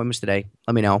bites in your appointments today,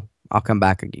 let me know. I'll come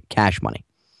back and get cash money.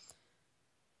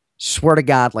 Swear to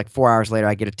God, like 4 hours later,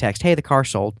 I get a text. Hey, the car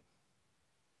sold.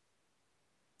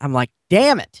 I'm like,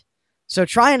 damn it. So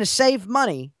trying to save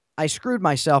money, I screwed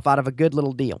myself out of a good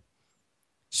little deal.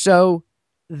 So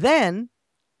then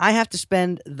I have to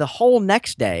spend the whole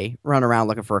next day running around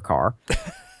looking for a car.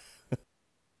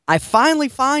 I finally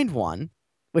find one,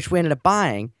 which we ended up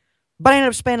buying, but I ended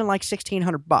up spending like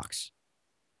 $1,600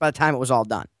 by the time it was all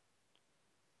done.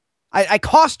 I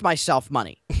cost myself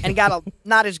money and got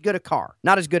not as good a car,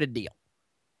 not as good a deal.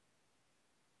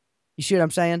 You see what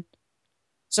I'm saying?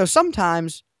 So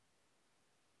sometimes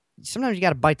you got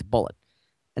to bite the bullet,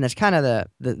 and that's kind of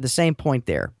the same point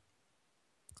there.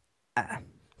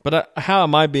 But how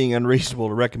am I being unreasonable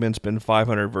to recommend spending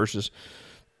 $500 versus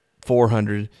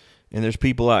 $400? And there's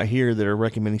people out here that are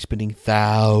recommending spending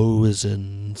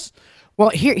thousands.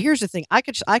 Well, here's the thing. I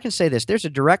can say this. There's a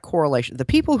direct correlation. The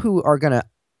people who are going to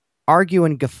argue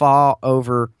and guffaw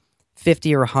over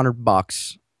 $50 or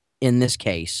 $100 in this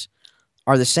case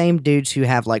are the same dudes who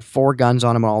have like 4 guns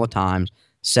on them all the time,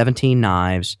 17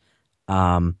 knives. They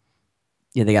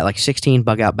got like 16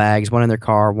 bug-out bags, one in their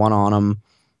car, one on them,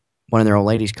 one in their old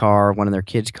lady's car, one in their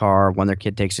kid's car, one their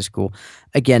kid takes to school.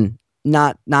 Again,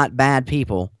 not bad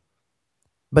people,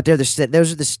 but those are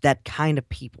that kind of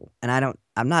people. And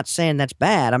I'm not saying that's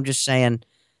bad. I'm just saying,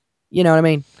 you know what I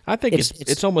mean? I think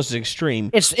it's almost extreme.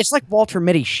 It's like Walter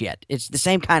Mitty shit. It's the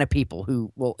same kind of people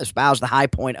who will espouse the high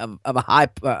point of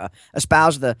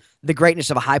espouse the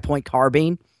greatness of a high point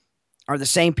carbine are the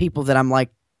same people that I'm like,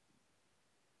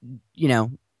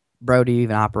 bro, do you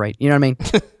even operate? You know what I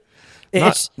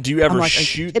mean? Do you ever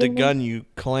shoot the gun you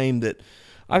claim that?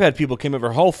 I've had people came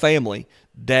over, whole family,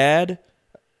 dad,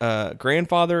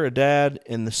 grandfather, a dad,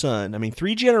 and the son. I mean,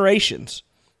 3 generations.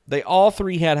 They all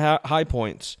 3 had high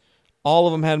points. All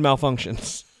of them had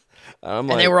malfunctions. And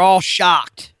they were all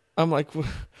shocked. I'm like,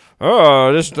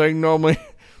 oh, this thing normally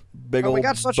big old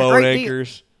bone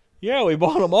acres. Yeah, we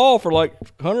bought them all for like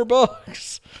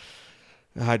 $100.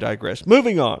 I digress.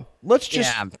 Moving on. Let's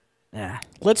just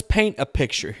let's paint a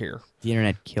picture here. The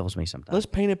internet kills me sometimes. Let's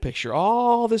paint a picture.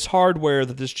 All this hardware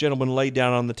that this gentleman laid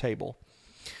down on the table.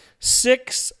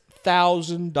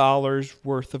 $6,000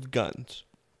 worth of guns.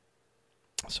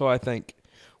 So I think,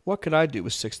 what could I do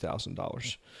with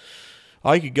 $6,000?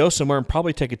 I could go somewhere and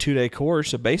probably take a 2-day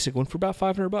course, a basic one, for about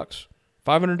 $500. $500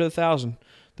 to $1,000.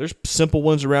 There's simple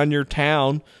ones around your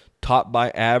town taught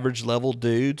by average level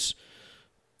dudes.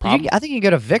 I think you can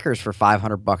go to Vickers for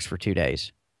 $500 for 2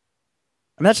 days.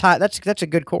 I mean, that's high. That's a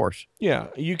good course. Yeah,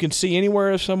 you can see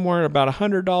somewhere about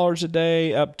 $100 a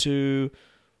day up to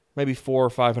maybe $400 or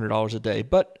 $500 a day,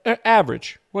 but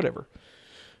average, whatever.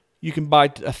 You can buy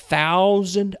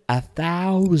 1,000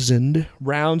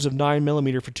 rounds of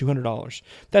 9mm for $200.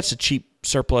 That's a cheap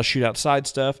surplus shoot outside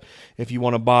stuff. If you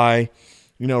want to buy,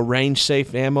 range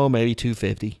safe ammo, maybe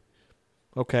 $250.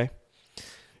 Okay.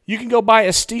 You can go buy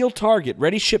a steel target.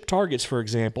 Ready Ship Targets, for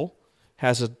example,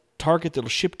 has a target that'll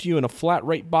ship to you in a flat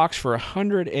rate box for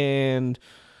 $100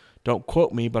 don't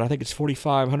quote me, but I think it's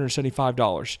 $45,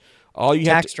 $175.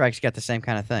 Tax Strike's got the same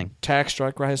kind of thing. Tax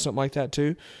Strike has something like that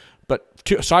too.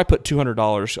 So I put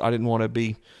 $200. I didn't want to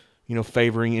be,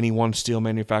 favoring any one steel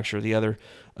manufacturer or the other.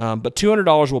 But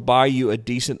 $200 will buy you a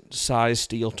decent size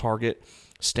steel target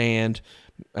stand,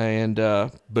 and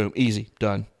boom, easy,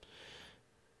 done.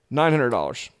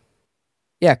 $900.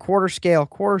 Yeah, quarter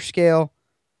scale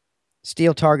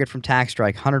steel target from Tax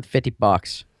Strike,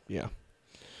 $150. Yeah.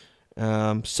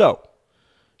 So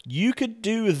you could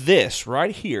do this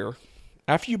right here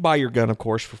after you buy your gun, of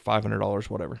course, for $500,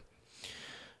 whatever.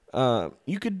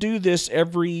 You could do this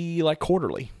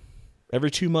quarterly.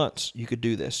 Every 2 months, you could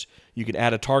do this. You could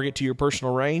add a target to your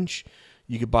personal range.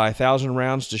 You could buy 1,000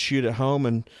 rounds to shoot at home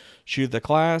and shoot the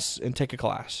class and take a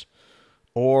class.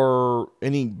 Or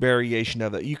any variation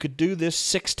of it. You could do this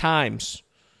 6 times.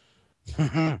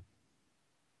 Well,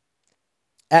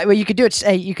 you could do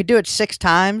it 6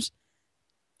 times,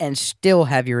 and still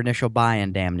have your initial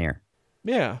buy-in damn near.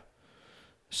 Yeah.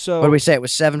 So what do we say? It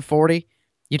was $740.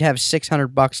 You'd have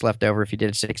 $600 left over if you did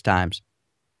it 6 times.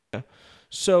 Yeah.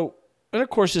 So, and of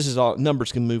course, this is all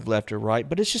numbers can move left or right,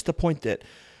 but it's just the point that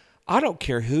I don't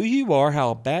care who you are,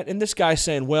 how bad. And this guy's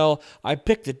saying, "Well, I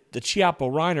picked the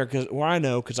Chiappa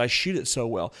Rhino because I shoot it so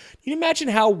well." Can you imagine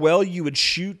how well you would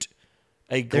shoot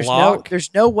a Glock?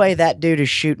 There's no way that dude is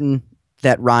shooting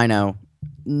that Rhino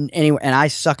anywhere, and I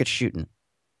suck at shooting.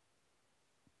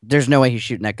 There's no way he's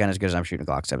shooting that gun as good as I'm shooting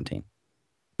a Glock 17.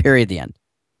 Period. The end.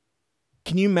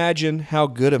 Can you imagine how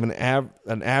good of an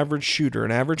average shooter,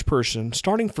 an average person,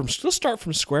 let's start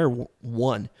from square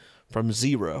one, from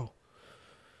zero,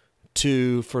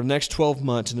 for the next 12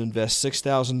 months and invest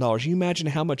 $6,000. You imagine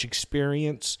how much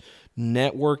experience,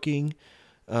 networking,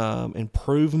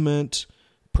 improvement,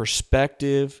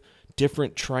 perspective,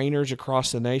 different trainers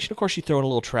across the nation. Of course, you throw in a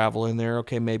little travel in there.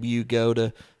 Okay, maybe you go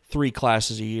to 3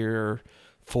 classes a year or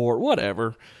 4,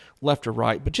 whatever, left or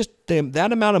right. But just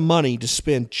that amount of money to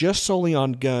spend just solely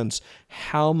on guns,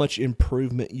 how much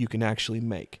improvement you can actually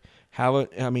make. I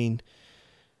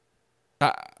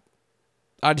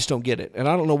just don't get it. And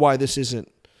I don't know why this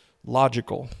isn't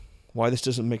logical, why this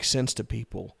doesn't make sense to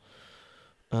people.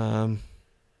 I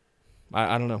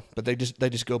don't know. But they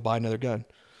just go buy another gun.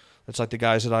 It's like the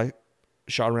guys that I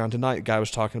shot around tonight. The guy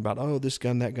was talking about, oh, this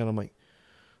gun, that gun. I'm like,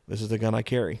 this is the gun I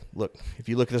carry. Look, if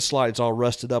you look at the slide, it's all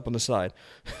rusted up on the side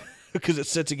because it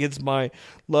sits against my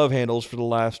love handles for the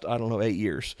last, 8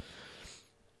 years.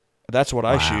 That's what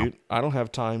I shoot. I don't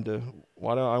have time to,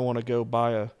 why do I want to go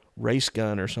buy a race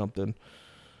gun or something?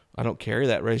 I don't carry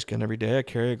that race gun every day. I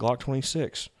carry a Glock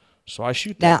 26. So I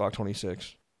shoot that Glock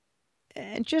 26.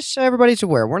 And just so everybody's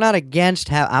aware, I'm not against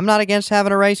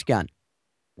having a race gun.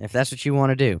 If that's what you want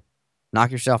to do,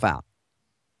 knock yourself out.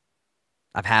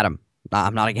 I've had them.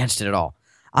 I'm not against it at all.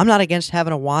 I'm not against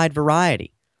having a wide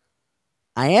variety.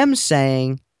 I am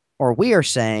saying, or we are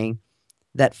saying,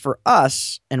 that for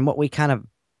us and what we kind of,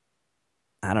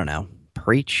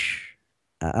 preach,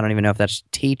 I don't even know if that's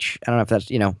teach, I don't know if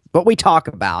that's, what we talk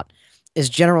about is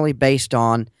generally based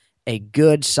on a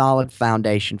good, solid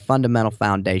foundation, fundamental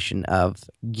foundation of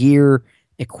gear,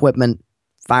 equipment,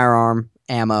 firearm,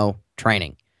 ammo,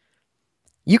 training.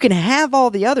 You can have all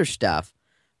the other stuff,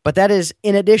 but that is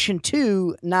in addition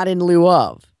to, not in lieu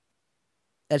of.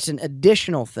 That's an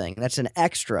additional thing. That's an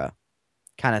extra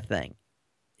kind of thing,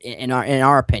 in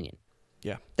our opinion.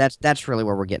 Yeah, that's really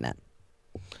where we're getting at.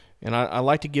 And I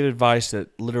like to give advice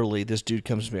that literally this dude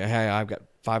comes to me, hey, I've got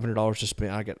 $500 to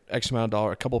spend, I got X amount of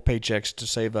dollars, a couple of paychecks to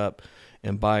save up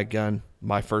and buy a gun,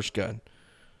 my first gun.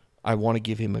 I want to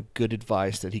give him a good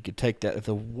advice that he could take that. If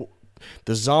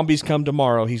the zombies come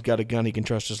tomorrow, he's got a gun he can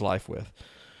trust his life with.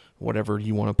 Whatever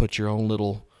you want to put your own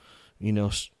little,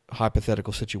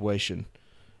 hypothetical situation.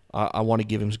 I want to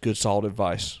give him good, solid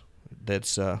advice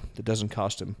that doesn't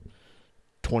cost him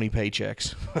 20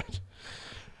 paychecks.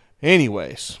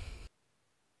 Anyways.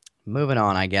 Moving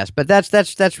on, I guess. But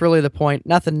that's really the point.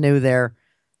 Nothing new there.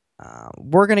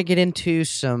 We're going to get into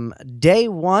some day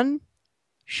one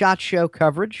SHOT Show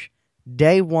coverage.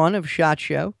 Day one of SHOT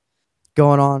Show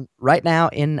going on right now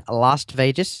in Las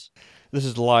Vegas. This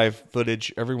is live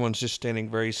footage. Everyone's just standing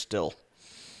very still.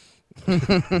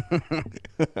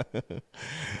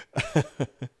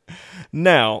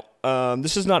 Now,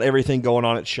 this is not everything going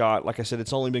on at SHOT. Like I said,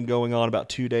 it's only been going on about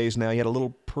 2 days now. You had a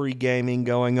little pre-gaming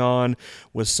going on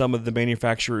with some of the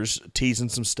manufacturers teasing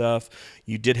some stuff.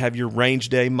 You did have your range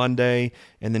day Monday,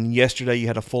 and then yesterday you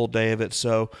had a full day of it.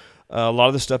 So a lot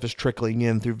of the stuff is trickling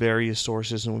in through various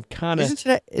sources, and we've kind of...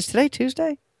 Is today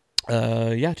Tuesday?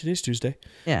 Yeah, today's Tuesday.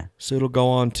 Yeah. So it'll go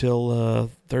on till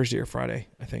Thursday or Friday,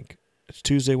 I think. It's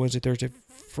Tuesday, Wednesday, Thursday,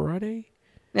 Friday?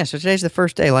 Yeah, so today's the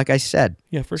first day, like I said.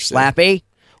 Yeah, first day. Slappy?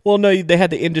 Well, no, they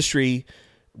had the industry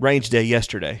range day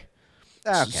yesterday.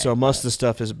 Okay. So most of the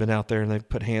stuff has been out there, and they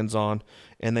put hands on.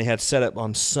 And they had setup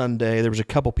on Sunday. There was a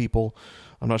couple people,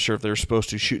 I'm not sure if they were supposed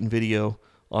to, shooting video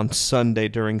on Sunday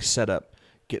during setup,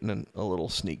 getting a little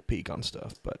sneak peek on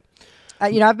stuff. But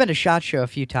I've been to SHOT Show a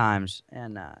few times,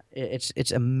 and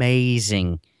it's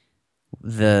amazing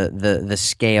the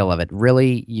scale of it.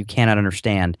 Really, you cannot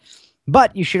understand.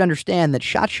 But you should understand that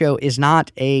SHOT Show is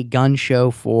not a gun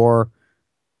show for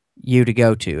you to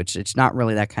go to. It's not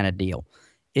really that kind of deal.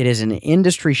 It is an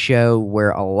industry show where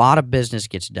a lot of business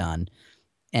gets done,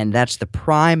 and that's the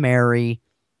primary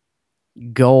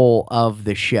goal of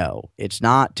the show. It's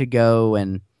not to go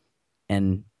and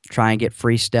try and get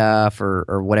free stuff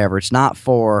or whatever. It's not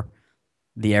for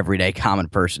the everyday common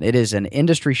person. It is an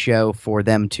industry show for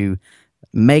them to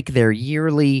make their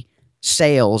yearly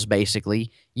sales,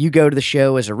 basically. You go to the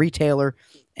show as a retailer,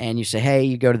 and you say, hey,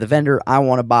 you go to the vendor, I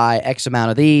want to buy X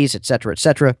amount of these, et cetera,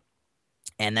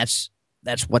 and that's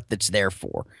what that's there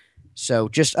for. So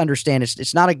just understand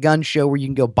it's not a gun show where you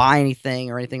can go buy anything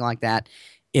or anything like that.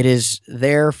 It is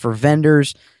there for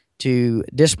vendors to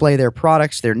display their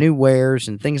products, their new wares,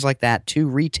 and things like that to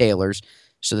retailers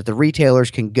so that the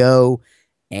retailers can go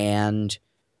and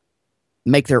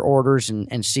make their orders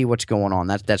and see what's going on.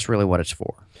 That's really what it's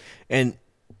for. And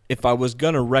if I was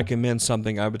going to recommend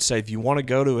something, I would say if you want to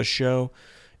go to a show,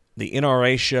 the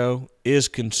NRA show is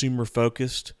consumer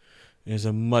focused. It is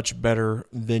a much better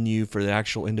venue for the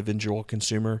actual individual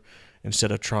consumer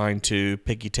instead of trying to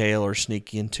picky tail or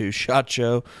sneak into SHOT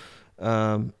Show.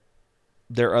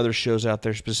 There are other shows out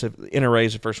there specifically. NRA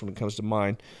is the first one that comes to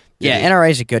mind. Yeah,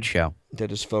 NRA is a good show.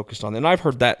 That is focused on. And I've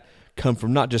heard that come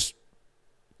from not just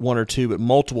one or two, but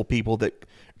multiple people that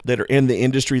are in the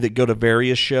industry that go to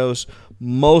various shows.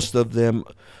 Most of them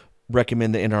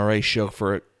recommend the NRA show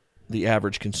for the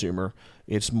average consumer.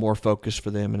 It's more focused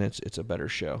for them, and it's a better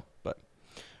show. But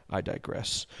I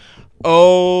digress.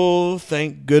 Oh,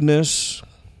 thank goodness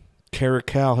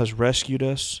Caracal has rescued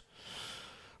us.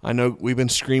 I know we've been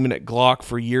screaming at Glock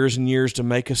for years and years to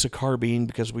make us a carbine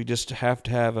because we just have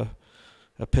to have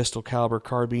a pistol caliber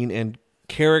carbine, and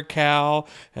Caracal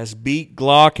has beat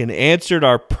Glock and answered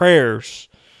our prayers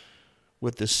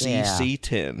with the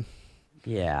CC10.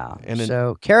 Yeah.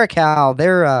 So Caracal,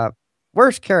 they're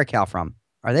where's Caracal from?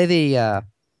 Are they the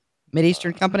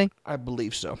Mideastern company? I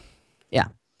believe so. Yeah.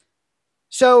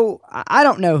 So I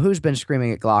don't know who's been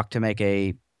screaming at Glock to make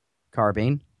a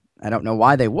carbine. I don't know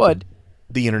why they would.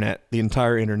 The internet, the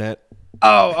entire internet.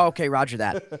 Oh, okay, roger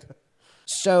that.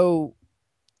 So,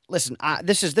 listen,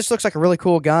 this looks like a really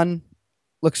cool gun.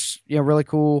 Looks really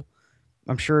cool.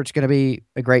 I'm sure it's going to be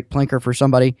a great plinker for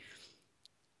somebody.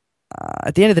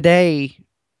 At the end of the day,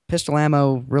 pistol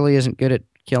ammo really isn't good at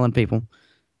killing people,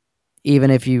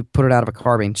 even if you put it out of a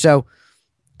carbine. So,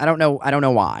 I don't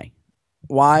know why.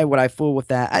 Why would I fool with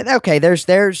that? Okay,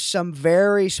 there's some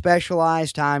very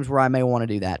specialized times where I may want to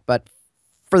do that, but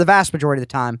for the vast majority of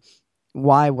the time,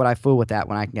 why would I fool with that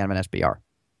when I can get an SBR?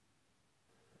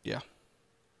 Yeah.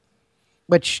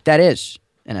 Which that is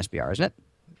an SBR, isn't it?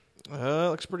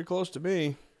 Looks pretty close to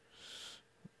me.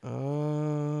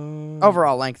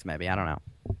 Overall length, maybe. I don't know.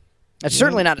 It's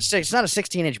certainly not it's not a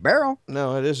 16-inch barrel.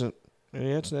 No, it isn't.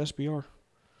 Yeah, it's an SBR.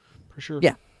 For sure.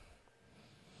 Yeah.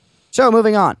 So,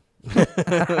 moving on. Speaking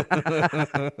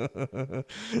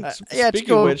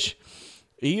of which,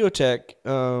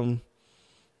 EOTech...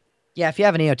 yeah, if you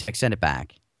have an EOTech, send it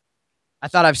back. I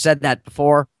thought I've said that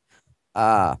before.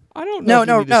 I don't know.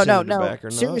 No.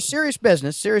 Serious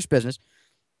business.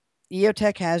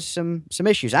 EOTech has some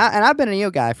issues. And I've been an EO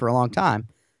guy for a long time.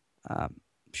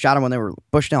 Shot them when they were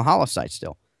Bushnell Hollow sights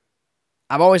still.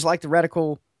 I've always liked the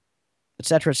reticle, et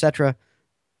cetera.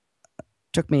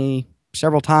 Took me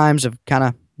several times of kind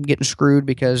of getting screwed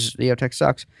because the EOTech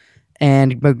sucks.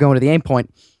 And going to the aim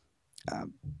point,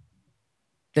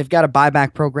 they've got a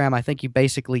buyback program. I think you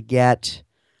basically get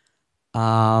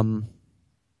credit,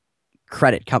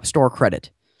 store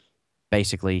credit,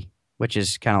 basically, which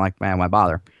is kind of like, man, why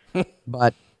bother?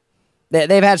 But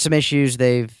they've had some issues.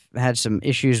 They've had some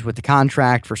issues with the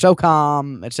contract for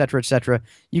SOCOM, et cetera.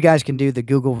 You guys can do the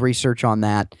Google research on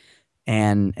that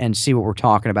and see what we're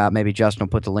talking about. Maybe Justin will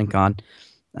put the link on.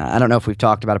 I don't know if we've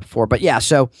talked about it before, but yeah,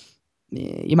 so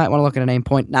you might want to look at an aim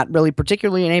point. Not really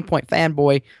particularly an aim point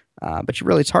fanboy, but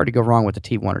it's hard to go wrong with the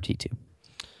T1 or T2.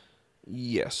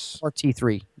 Yes. Or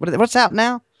T3. What's out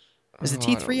now? Is the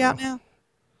T3 out now?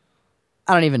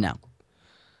 I don't even know.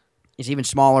 It's even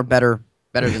smaller, better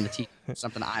than the T.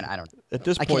 Something I don't know. At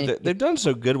this point, they've done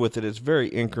so good with it. It's very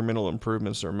incremental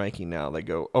improvements they're making now. They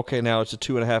go, okay, now it's a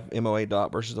 2.5 MOA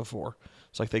dot versus a 4.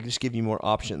 It's like they just give you more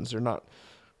options. They're not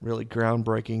really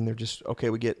groundbreaking. They're just, okay,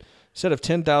 we get, instead of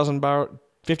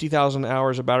 50,000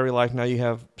 hours of battery life, now you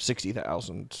have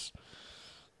 60,000.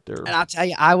 And I'll tell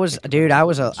you, I was a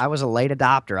late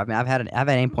adopter. I mean, I've had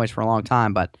aim points for a long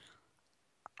time, but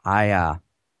I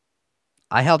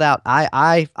held out.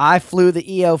 I flew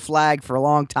the EO flag for a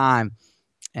long time,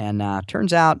 and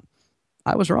turns out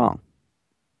I was wrong.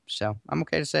 So I'm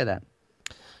okay to say that.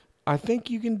 I think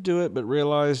you can do it, but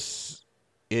realize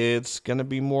it's going to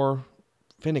be more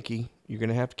finicky. You're going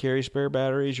to have to carry spare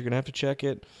batteries. You're going to have to check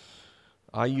it.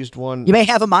 I used one. You may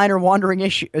have a minor wandering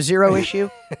issue, a zero issue.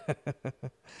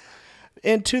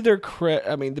 And to their credit,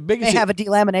 I mean, the biggest... They have a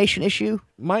delamination issue.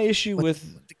 My issue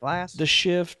with the glass. The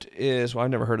shift is... Well, I've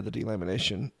never heard of the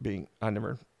delamination being... I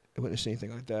never witnessed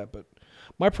anything like that. But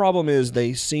my problem is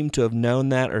they seem to have known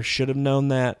that or should have known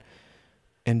that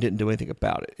and didn't do anything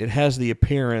about it. It has the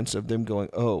appearance of them going,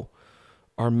 oh,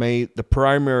 are made, the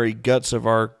primary guts of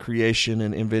our creation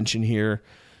and invention here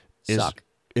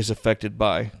is affected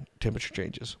by temperature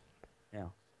changes. Yeah.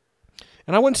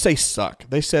 And I wouldn't say suck.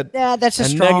 They said, yeah, that's a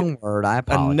strong word. I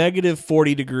apologize. A negative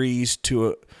 40 degrees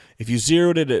to if you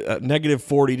zeroed it at negative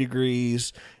 40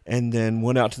 degrees and then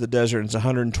went out to the desert and it's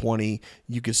 120,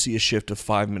 you could see a shift of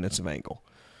 5 minutes of angle.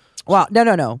 Well,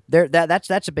 no.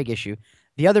 That's a big issue.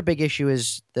 The other big issue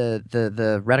is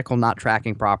the reticle not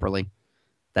tracking properly.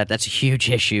 That's a huge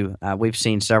issue. We've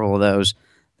seen several of those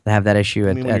that have that issue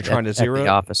when you're trying to zero at the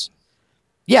office.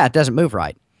 Yeah, it doesn't move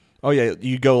right. Oh, yeah,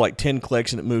 you go like 10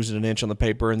 clicks and it moves it an inch on the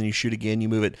paper, and then you shoot again. You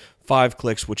move it 5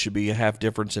 clicks, which should be a half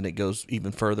difference, and it goes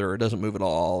even further, or it doesn't move at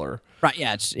all. Or right,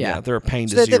 yeah. They're a pain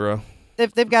to zero.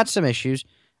 They've got some issues.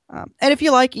 And if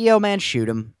you like EO, man, shoot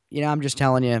them. You know, I'm just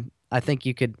telling you, I think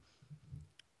you could,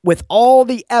 with all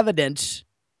the evidence,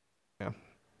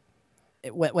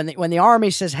 when the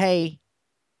Army says, hey,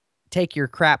 take your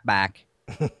crap back,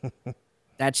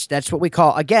 that's what we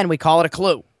call it a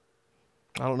clue.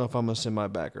 I don't know if I'm going to send my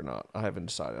back or not. I haven't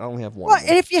decided. I only have one. Well,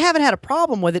 and if you haven't had a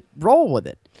problem with it, roll with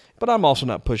it. But I'm also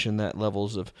not pushing that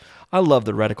levels of... I love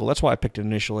the reticle. That's why I picked it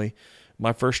initially.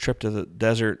 My first trip to the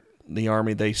desert, the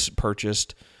Army, they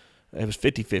purchased... It was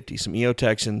 50-50, some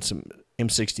EOTechs and some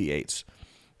M68s.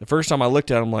 The first time I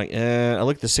looked at it, I'm like, I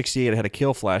looked at the 68, it had a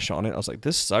kill flash on it. I was like,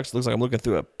 this sucks. It looks like I'm looking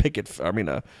through a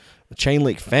chain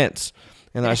link fence.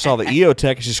 And then I saw the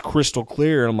EOTech is just crystal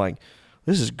clear, and I'm like,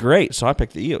 this is great. So I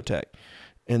picked the EOTech.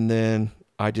 And then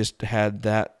I just had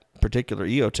that particular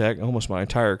EOTech almost my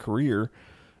entire career.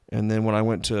 And then when I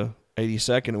went to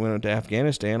 82nd and went to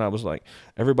Afghanistan, I was like,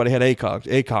 everybody had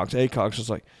ACOGs. I was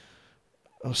like,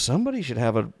 oh, somebody should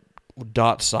have a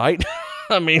dot sight.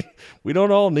 I mean, we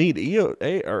don't all need or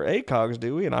ACOGs,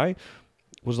 do we? And I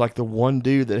was like the one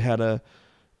dude that had a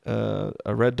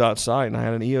red dot sight, and I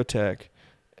had an EOTech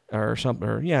or something.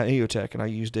 EOTech, and I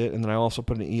used it. And then I also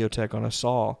put an EOTech on a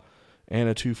saw and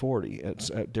a 240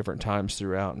 at different times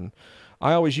throughout. And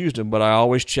I always used them, but I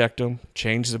always checked them,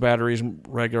 changed the batteries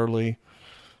regularly.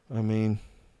 I mean,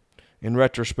 in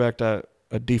retrospect, a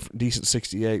decent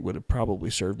 68 would have probably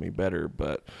served me better,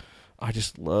 but I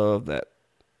just love that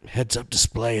heads-up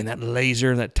display and that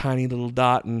laser and that tiny little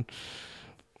dot. And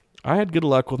I had good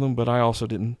luck with them, but I also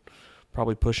didn't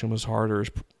probably push them as hard or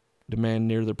as demand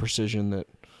near the precision that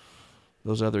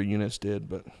those other units did,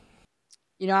 but...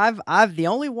 You know, I've the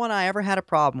only one I ever had a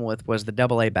problem with was the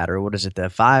AA battery. What is it, the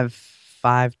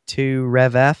 552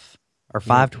 Rev F or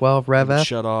 512 Rev F?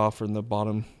 Shut off in the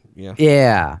bottom, yeah.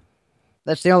 Yeah,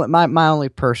 that's the only my only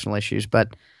personal issues.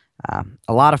 But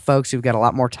a lot of folks who've got a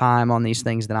lot more time on these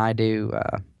things than I do.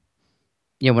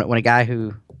 When a guy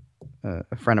who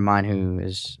a friend of mine who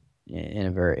is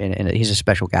he's a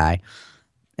special guy,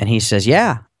 and he says,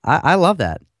 "Yeah, I love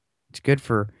that. It's good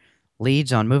for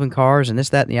leads on moving cars and this,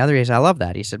 that, and the other." He said, "I love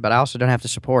that." He said, "But I also don't have to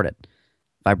support it.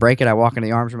 If I break it, I walk into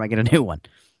the arms room, I get a new one."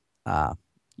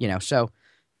 So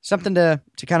something to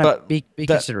kind of be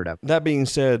considerate of. That being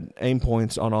said, aim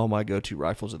points on all my go-to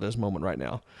rifles at this moment right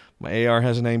now. My AR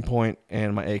has an aim point,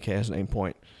 and my AK has an aim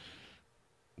point.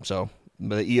 So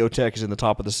the EOTech is in the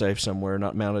top of the safe somewhere,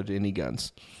 not mounted to any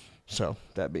guns. So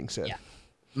that being said, yeah,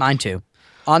 mine too.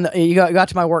 You got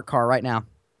to my work car right now.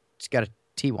 It's got a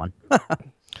T1.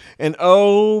 And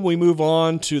we move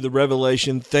on to the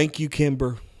revelation. Thank you,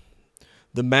 Kimber.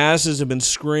 The masses have been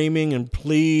screaming and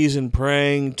pleas and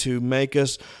praying to make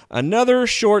us another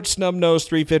short snub-nosed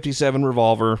 357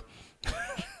 revolver.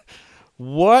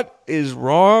 What is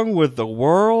wrong with the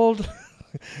world?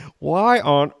 Why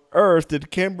on earth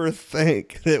did Kimber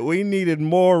think that we needed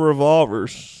more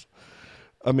revolvers?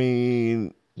 I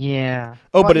mean... Yeah.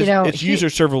 Oh, but it's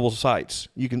user-servable sights.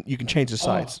 You can change the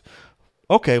sights.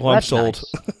 Okay, well, I'm sold.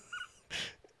 Nice.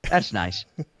 That's nice.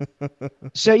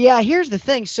 So, yeah, here's the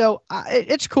thing. So,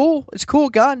 it's cool. It's a cool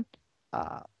gun.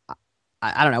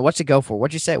 I don't know. What's it go for?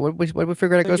 What'd you say? What we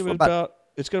figure it goes for?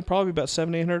 It's going to probably be about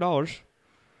 $700-800.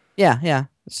 Yeah.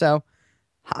 So,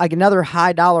 like another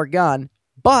high-dollar gun.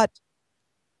 But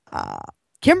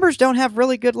Kimbers don't have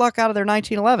really good luck out of their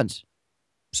 1911s.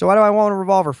 So, why do I want a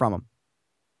revolver from them?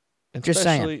 Just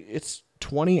saying. It's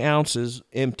 20 ounces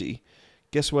empty.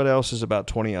 Guess what else is about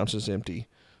 20 ounces empty?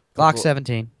 Glock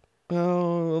 17.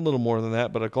 Oh, a little more than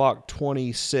that, but a Glock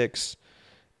 26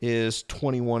 is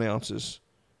 21 ounces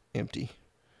empty.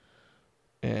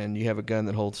 And you have a gun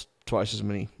that holds twice as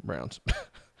many rounds.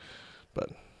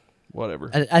 But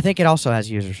whatever. I think it also has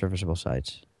user-serviceable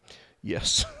sights.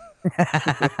 Yes.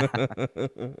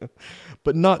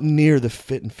 But not near the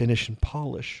fit and finish and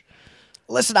polish.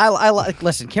 Listen,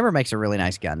 listen, Kimber makes a really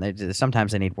nice gun.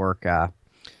 Sometimes they need work.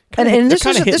 And this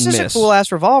is a cool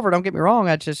ass revolver. Don't get me wrong.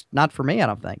 It's just not for me. I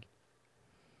don't think.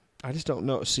 I just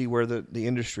don't see where the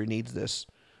industry needs this,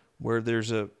 where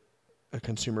there's a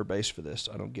consumer base for this.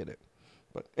 I don't get it.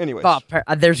 But anyways,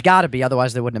 there's got to be.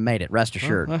 Otherwise, they wouldn't have made it. Rest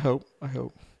assured. I hope.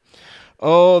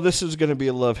 Oh, this is going to be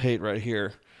a love-hate right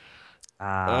here.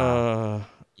 Yeah.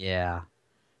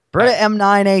 Beretta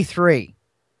M9A3.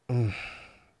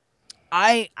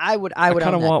 I would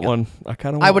kind of want one.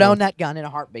 I would own that gun in a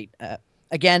heartbeat.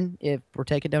 Again, if we're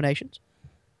taking donations,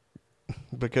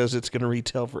 because it's going to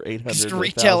retail for $800. Just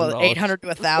retail at $800 to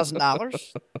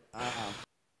 $1,000.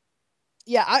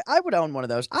 Yeah, I would own one of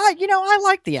those. I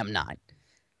like the M9.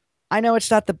 I know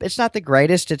it's not the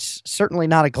greatest. It's certainly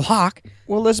not a Glock.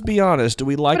 Well, let's be honest. Do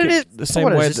we like it the same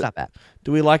way? It's not bad.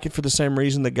 Do we like it for the same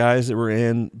reason the guys that were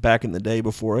in back in the day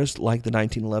before us like the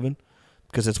 1911?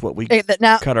 Because it's what we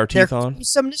cut our teeth on. There's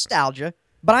some nostalgia,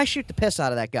 but I shoot the piss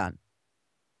out of that gun.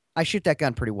 I shoot that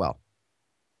gun pretty well.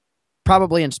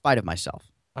 Probably in spite of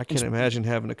myself. I can't imagine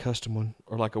having a custom one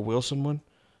or like a Wilson one.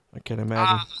 I can't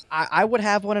imagine. I would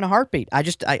have one in a heartbeat.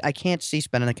 I can't see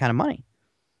spending that kind of money.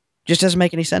 Just doesn't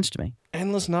make any sense to me.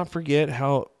 And let's not forget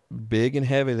how big and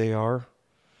heavy they are.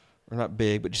 Or not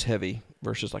big, but just heavy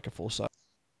versus like a full size.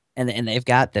 And they've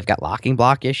got locking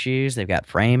block issues. They've got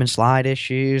frame and slide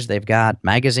issues. They've got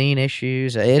magazine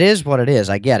issues. It is what it is.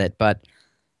 I get it, but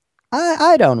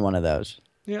I'd own one of those.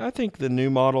 Yeah, I think the new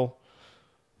model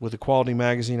with a quality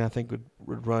magazine, I think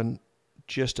would run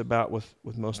just about with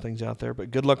most things out there. But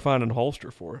good luck finding a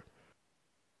holster for it.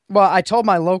 Well, I told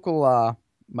my local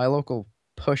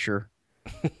pusher,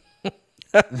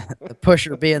 the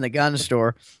pusher being the gun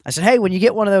store, I said, hey, when you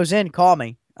get one of those in, call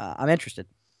me. I'm interested.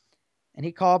 And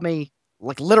he called me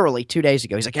like literally 2 days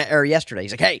ago. He's like, or yesterday.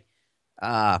 He's like, hey,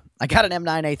 I got an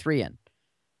M9A3 in.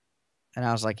 And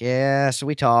I was like, yeah. So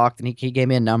we talked, and he gave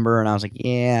me a number, and I was like,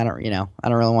 yeah, I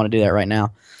don't really want to do that right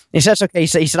now. He said, it's okay. He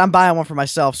said, I'm buying one for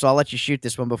myself, so I'll let you shoot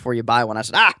this one before you buy one. I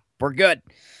said, we're good.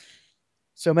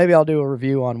 So maybe I'll do a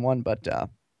review on one, but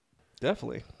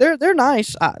definitely, they're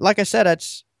nice. Like I said,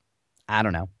 I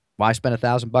don't know why spend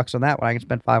 $1,000 on that when I can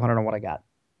spend $500 on what I got.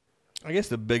 I guess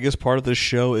the biggest part of this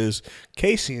show is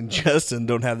Casey and Justin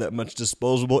don't have that much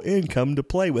disposable income to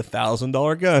play with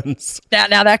 $1,000 guns.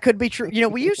 Now that could be true. You know,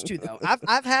 we used to though.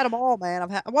 I've had them all, man.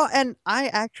 And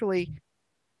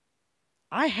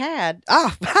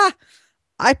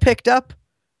I picked up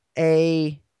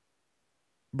a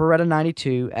Beretta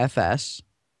 92 FS.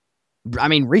 I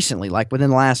mean, recently, like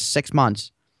within the last 6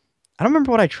 months. I don't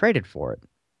remember what I traded for it.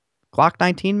 Glock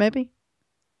 19, maybe?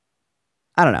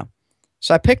 I don't know.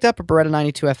 So I picked up a Beretta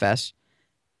 92 FS,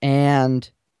 and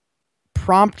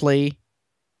promptly,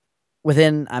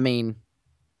 within, a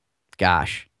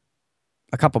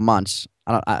couple months,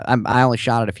 I only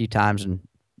shot it a few times and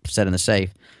set in the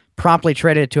safe, promptly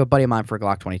traded it to a buddy of mine for a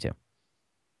Glock 22.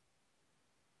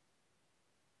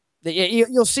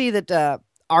 You'll see that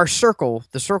our circle,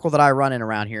 the circle that I run in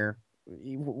around here,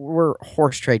 we're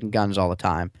horse trading guns all the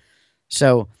time.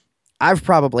 So I've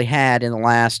probably had in the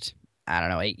last,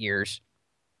 8 years,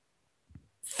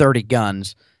 30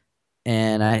 guns,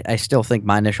 and I still think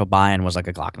my initial buy-in was like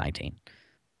a Glock 19.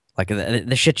 Like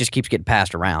the shit just keeps getting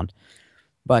passed around.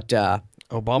 But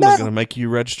Obama's going to make you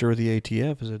register with the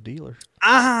ATF as a dealer.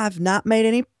 I've not made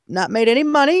any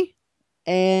money,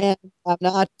 and I'm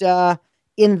not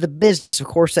in the business. Of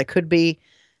course, that could be.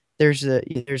 There's going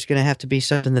to have to be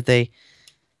something that there's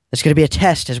going to be a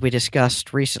test, as we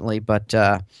discussed recently. But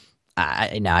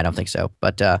I don't think so.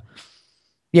 But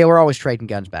yeah, we're always trading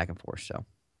guns back and forth. So.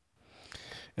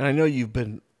 And I know you've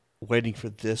been waiting for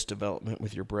this development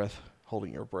with your breath,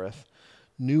 holding your breath.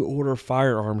 New Order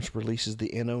Firearms releases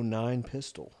the N09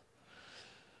 pistol.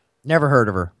 Never heard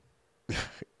of her.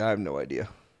 I have no idea.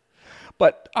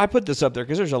 But I put this up there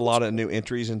because there's a lot of new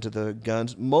entries into the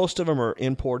guns. Most of them are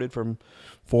imported from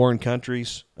foreign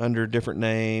countries under different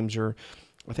names, or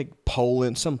I think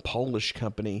Poland, some Polish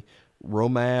company,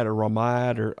 Romad, or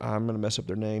I'm going to mess up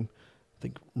their name. I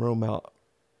think Romad.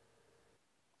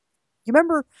 You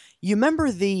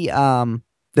remember the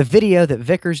video that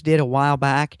Vickers did a while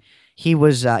back? He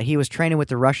was training with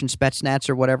the Russian Spetsnaz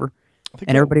or whatever,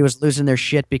 and everybody was losing their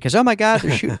shit because, oh my God,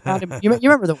 they're shooting around him. You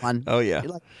remember the one? Oh yeah,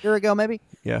 like a year ago maybe.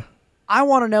 Yeah. I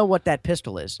want to know what that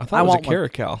pistol is. I thought it was a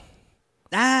Caracal.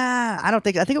 I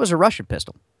think it was a Russian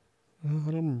pistol. I don't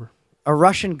remember. A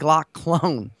Russian Glock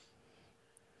clone.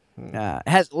 It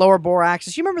has lower bore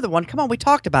axis. You remember the one? Come on, we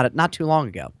talked about it not too long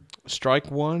ago.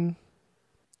 Strike One.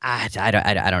 I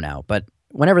don't know, but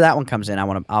whenever that one comes in,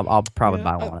 I'll probably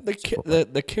buy one.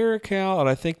 The Caracal, and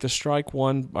I think the Strike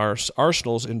One, our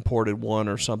Arsenal's imported one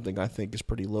or something. I think is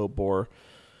pretty low bore,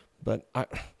 but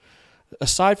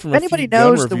Aside from a few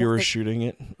gun reviewers shooting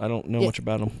it, I don't know much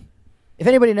about them. If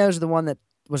anybody knows the one that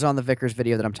was on the Vickers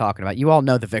video that I'm talking about, you all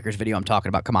know the Vickers video I'm talking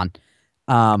about. Come on.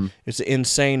 It's an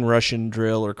insane Russian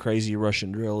drill or crazy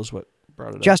Russian drill is what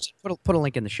brought it up. Just put a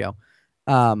link in the show.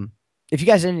 If you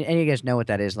guys, any of you guys know what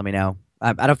that is, let me know.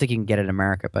 I don't think you can get it in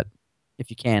America, but if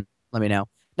you can, let me know.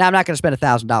 Now, I'm not going to spend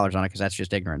 $1,000 on it because that's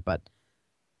just ignorant, but.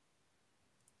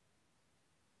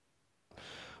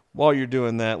 While you're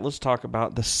doing that, let's talk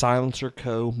about the Silencer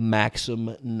Co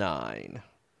Maxim 9.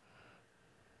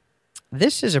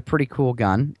 This is a pretty cool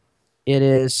gun. It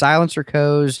is Silencer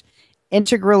Co's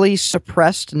integrally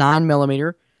suppressed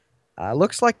 9mm.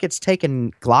 Looks like it's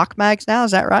taken Glock mags now.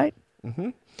 Is that right?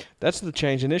 Mm-hmm. That's the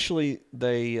change. Initially,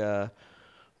 they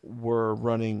were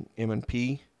running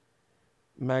M&P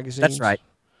magazines. That's right.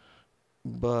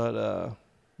 But,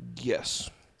 yes.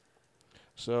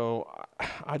 So,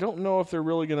 I don't know if they're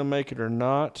really going to make it or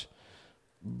not,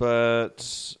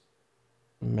 but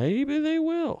maybe they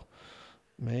will.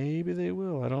 Maybe they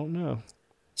will. I don't know.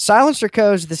 Silencer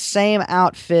Co. is the same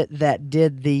outfit that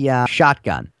did the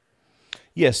shotgun.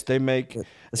 Yes, they make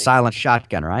the silent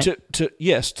shotgun, right?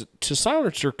 To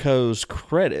Silencer Co.'s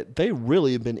credit, they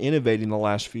really have been innovating the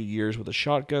last few years with a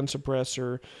shotgun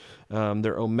suppressor,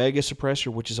 their Omega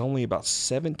suppressor, which is only about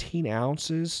 17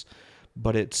 ounces,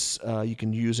 but it's you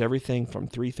can use everything from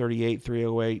 338,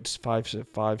 308,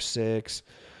 5.56.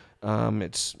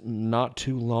 It's not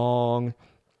too long,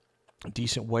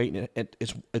 decent weight, and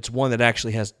it's one that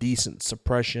actually has decent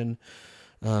suppression,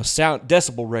 sound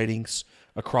decibel ratings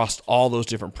across all those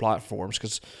different platforms.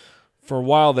 Because for a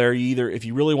while there, if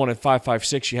you really wanted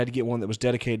 5.56, you had to get one that was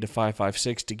dedicated to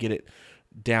 5.56 to get it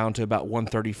down to about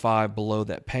 135 below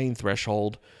that pain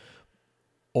threshold.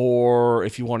 Or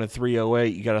if you wanted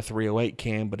 308, you got a 308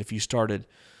 cam. But if you started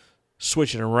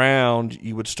switching around,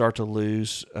 you would start to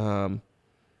lose your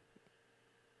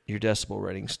decibel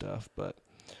rating stuff. But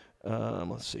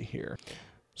let's see here.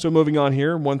 So moving on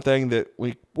here, one thing that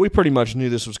we pretty much knew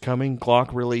this was coming.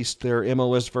 Glock released their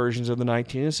MOS versions of the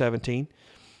 19 and 17.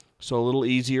 So a little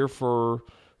easier for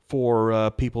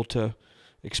people to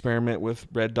experiment with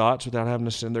red dots without having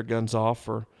to send their guns off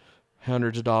for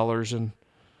hundreds of dollars and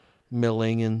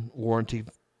milling and warranty,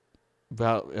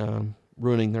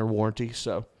 ruining their warranty.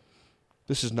 So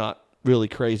this is not really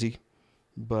crazy,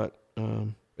 but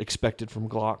expected from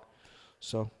Glock.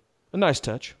 So a nice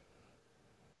touch.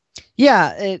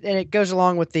 Yeah, and it goes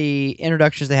along with the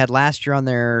introductions they had last year on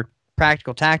their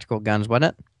practical tactical guns,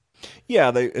 wasn't it? Yeah,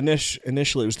 they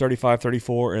initially it was 35,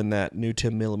 34, and that new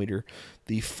 10mm,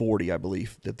 the 40, I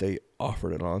believe, that they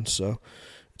offered it on. So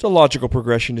it's a logical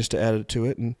progression just to add it to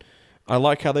it, and I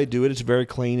like how they do it. It's very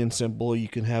clean and simple. You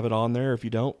can have it on there. If you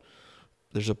don't,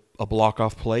 there's a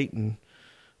block-off plate, and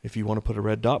if you want to put a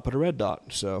red dot, put a red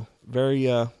dot. So very,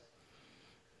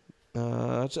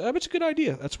 it's a good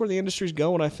idea. That's where the industry's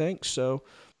going, I think. So,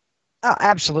 oh,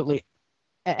 absolutely.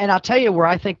 And I'll tell you where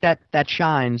I think that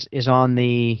shines is on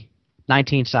the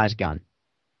 19 size gun.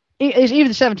 Even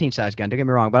the 17 size gun. Don't get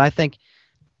me wrong, but I think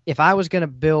if I was going to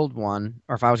build one,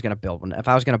 or if I was going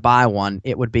to buy one,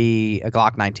 it would be a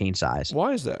Glock 19 size.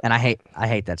 Why is that? And I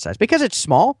hate that size because it's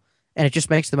small and it just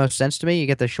makes the most sense to me. You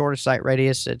get the shortest sight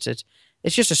radius. It's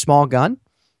just a small gun,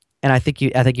 and I think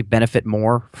you benefit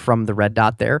more from the red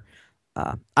dot there.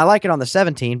 I like it on the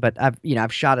 17, but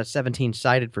I've shot a 17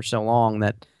 sighted for so long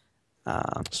that.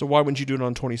 So why wouldn't you do it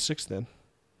on 26 then?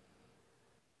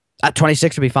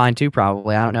 26 would be fine too,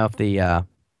 probably. I don't know if the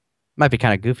might be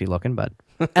kind of goofy looking, but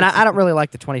and I don't really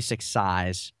like the 26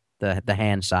 size, the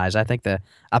hand size. I think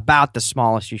about the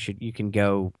smallest you can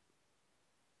go,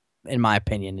 in my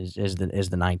opinion, is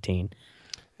the 19.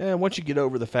 And once you get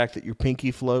over the fact that your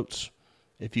pinky floats,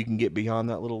 if you can get beyond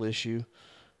that little issue,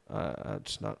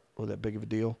 it's not that big of a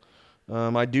deal.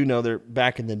 I do know that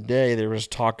back in the day there was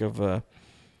talk of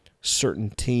certain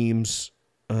teams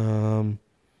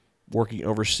working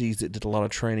overseas that did a lot of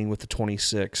training with the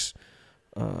 26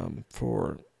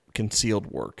 for concealed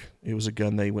work. It was a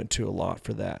gun they went to a lot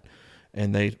for that.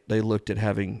 And they looked at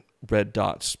having red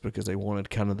dots because they wanted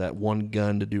kind of that one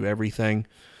gun to do everything,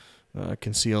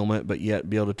 concealment, but yet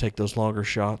be able to take those longer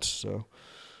shots. So,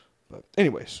 but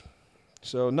anyways,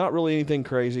 so not really anything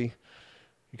crazy.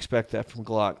 Expect that from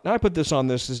Glock. Now I put this on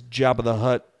this Jabba the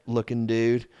Hutt looking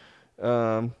dude.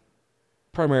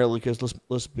 Primarily because,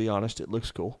 let's be honest, it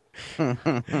looks cool.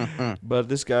 But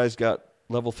this guy's got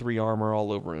level 3 armor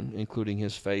all over him, including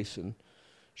his face and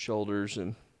shoulders,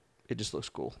 and it just looks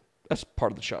cool. That's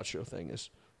part of the SHOT Show thing, is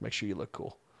make sure you look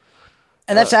cool.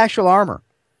 And that's actual armor.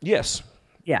 Yes.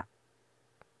 Yeah.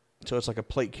 So it's like a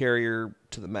plate carrier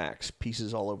to the max,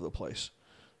 pieces all over the place.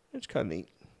 It's kind of neat.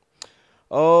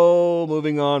 Oh,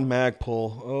 moving on,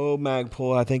 Magpul. Oh,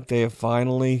 Magpul, I think they have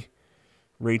finally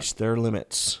reached their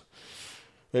limits.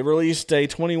 They released a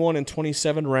 21 and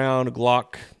 27 round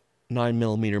Glock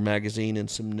 9mm magazine and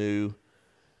some new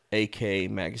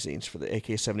AK magazines for the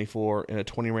AK-74 and a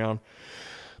 20 round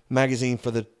magazine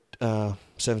for the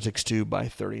 7.62 by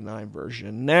 39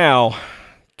 version. Now,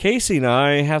 Casey and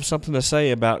I have something to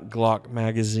say about Glock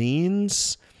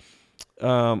magazines.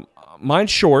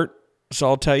 Mine's short, so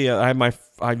I'll tell you,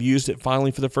 I've used it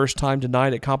finally for the first time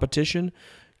tonight at competition.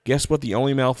 Guess what? The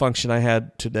only malfunction I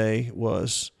had today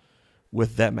was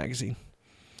with that magazine.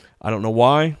 I don't know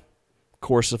why.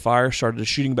 Course of fire started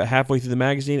shooting about halfway through the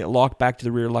magazine. It locked back to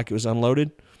the rear like it was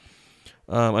unloaded.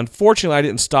 Unfortunately, I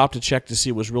didn't stop to check to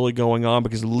see what was really going on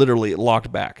because literally it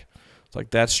locked back. It's like,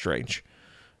 that's strange.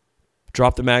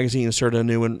 Dropped the magazine, inserted a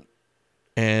new one,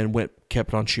 and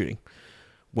kept on shooting.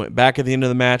 Went back at the end of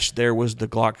the match. There was the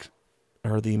Glock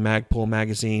or the Magpul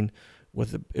magazine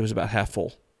it was about half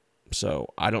full.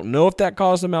 So I don't know if that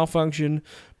caused a malfunction,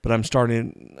 but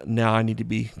now I need to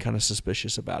be kind of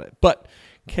suspicious about it. But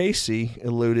Casey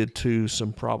alluded to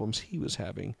some problems he was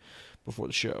having before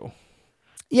the show.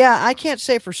 Yeah, I can't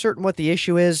say for certain what the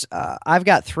issue is. I've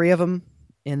got 3 of them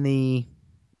in the,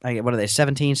 what are they,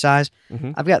 17 size?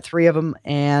 Mm-hmm. I've got 3 of them,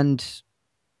 and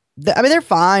they're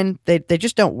fine. They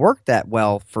just don't work that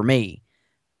well for me.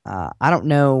 I don't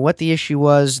know what the issue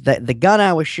was. The gun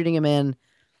I was shooting him in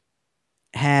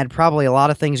had probably a lot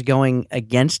of things going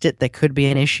against it that could be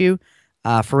an issue.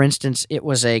 For instance, it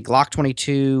was a Glock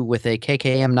 22 with a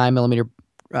KKM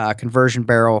 9mm conversion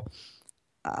barrel.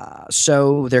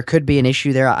 So there could be an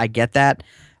issue there. I get that.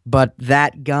 But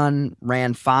that gun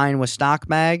ran fine with stock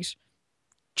mags,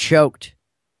 choked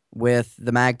with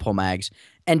the Magpul mags.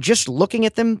 And just looking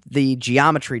at them, the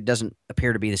geometry doesn't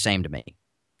appear to be the same to me.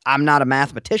 I'm not a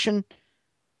mathematician.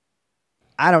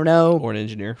 I don't know. Or an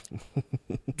engineer.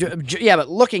 Yeah, but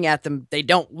looking at them, they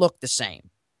don't look the same.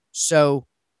 So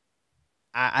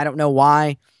I don't know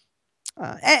why.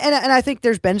 And I think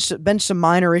there's been some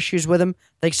minor issues with them.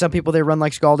 I think some people they run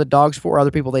like scalded dogs for,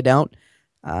 other people they don't.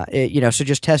 So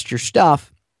just test your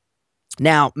stuff.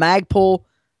 Now, Magpul,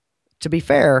 to be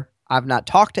fair, I've not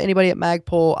talked to anybody at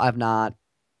Magpul. I've not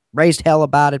raised hell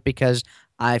about it because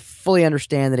I fully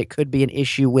understand that it could be an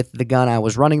issue with the gun I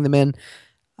was running them in.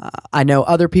 I know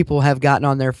other people have gotten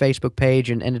on their Facebook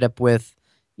page and ended up with,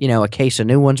 a case of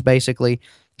new ones, basically.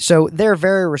 So they're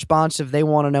very responsive. They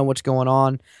want to know what's going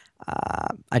on.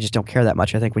 I just don't care that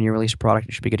much. I think when you release a product,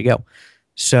 it should be good to go.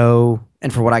 So,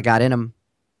 and for what I got in them,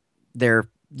 they're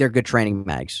good training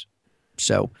mags.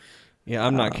 So, yeah,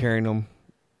 I'm not carrying them.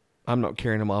 I'm not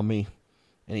carrying them on me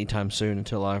anytime soon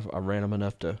until I ran them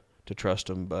enough to trust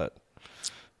them. But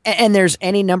and there's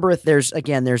any number of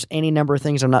any number of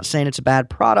things. I'm not saying it's a bad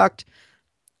product.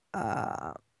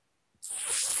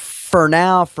 For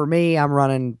now, for me, I'm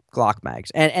running Glock mags,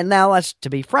 and now to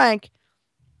be frank,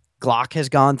 Glock has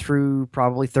gone through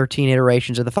probably 13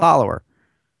 iterations of the follower.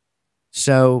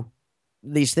 So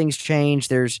these things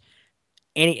change.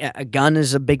 A gun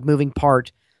is a big moving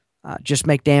part. Just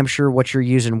make damn sure what you're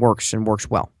using works and works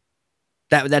well.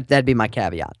 That'd be my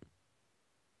caveat.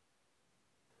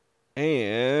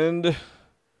 And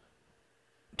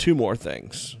 2 more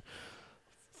things.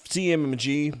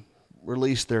 CMMG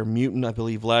released their Mutant, I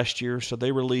believe, last year. So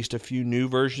they released a few new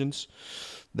versions.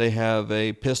 They have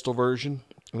a pistol version,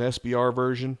 an SBR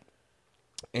version,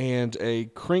 and a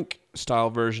crank style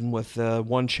version with a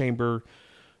 1-chamber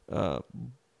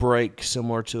break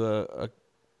similar to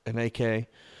an AK,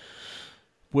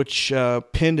 which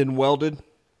pinned and welded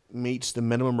meets the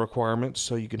minimum requirements.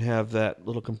 So you can have that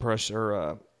little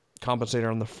compressor compensator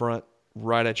on the front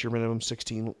right at your minimum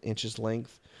 16 inches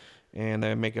length. And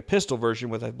they make a pistol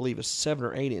version with, I believe, a 7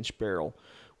 or 8 inch barrel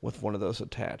with one of those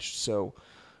attached. So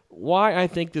why I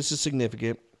think this is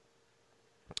significant,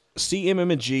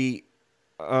 CMMG,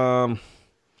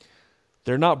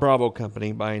 they're not Bravo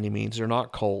Company by any means. They're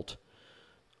not Colt.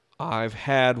 I've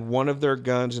had one of their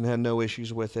guns and had no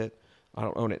issues with it. I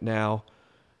don't own it now.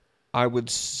 I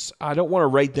don't want to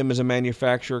rate them as a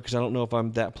manufacturer because I don't know if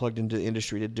I'm that plugged into the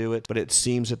industry to do it, but it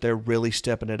seems that they're really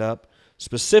stepping it up,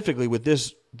 specifically with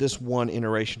this one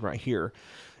iteration right here.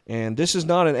 And this is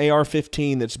not an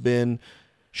AR-15 that's been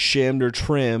shimmed or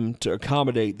trimmed to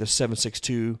accommodate the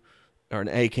 7.62 or an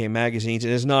AK magazines.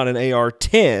 It is not an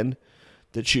AR-10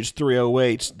 that shoots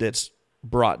 308s that's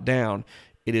brought down.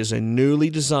 It is a newly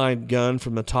designed gun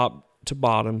from the top to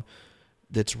bottom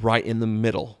that's right in the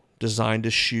middle, designed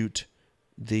to shoot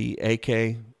the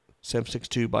AK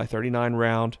 7.62 by 39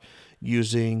 round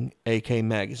using AK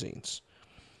magazines.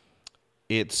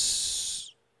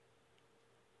 It's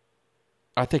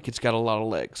I think it's got a lot of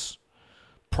legs,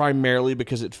 primarily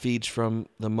because it feeds from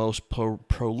the most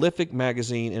prolific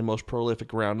magazine and most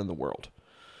prolific round in the world.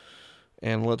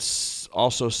 And let's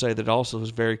also say that it also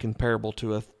is very comparable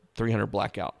to a 300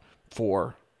 Blackout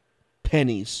for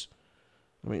pennies.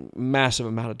 I mean, massive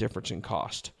amount of difference in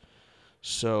cost.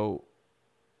 So,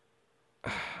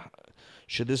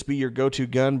 should this be your go-to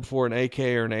gun before an AK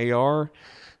or an AR?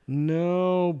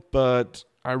 No, but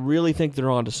I really think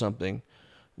they're onto something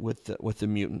with the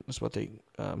Mutant. That's what they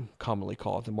commonly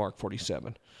call it, the Mark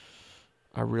 47.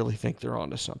 I really think they're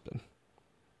onto something.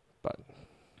 But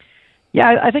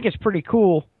yeah, I think it's pretty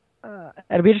cool.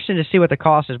 It'll be interesting to see what the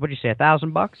cost is. What do you say,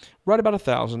 $1,000? Right about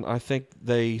 $1,000. I think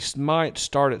they might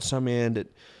start at some end at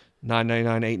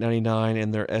 $999, $899,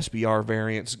 and their SBR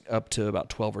variants up to about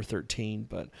 $12 or $13.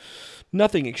 But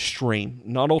nothing extreme.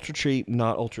 Not ultra cheap,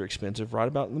 not ultra expensive. Right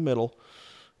about in the middle.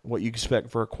 What you expect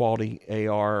for a quality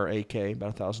AR or AK,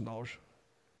 about $1,000.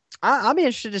 I'll be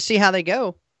interested to see how they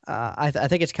go. I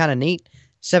think it's kind of neat.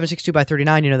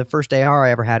 7.62x39. You know, the first AR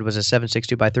I ever had was a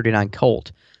 7.62x39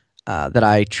 Colt that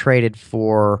I traded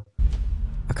for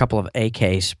a couple of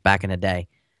AKs back in the day.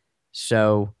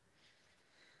 So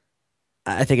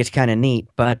I think it's kind of neat.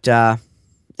 But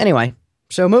anyway,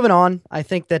 so moving on, I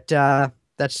think that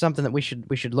that's something that we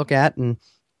should look at and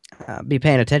be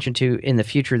paying attention to in the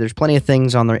future. There's plenty of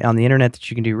things on the internet that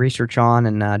you can do research on,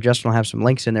 and Justin will have some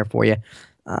links in there for you.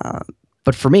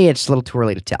 But for me, it's a little too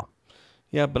early to tell.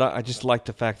 Yeah, but I just like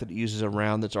the fact that it uses a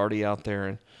round that's already out there.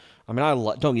 And I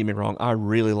mean, don't get me wrong, I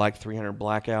really like 300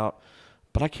 Blackout,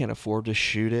 but I can't afford to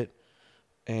shoot it.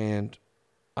 And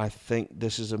I think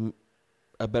this is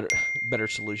a better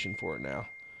solution for it now.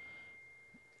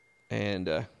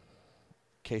 And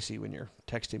Casey, when you're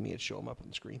texting me, it'd show them up on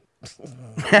the screen.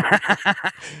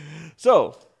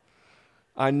 So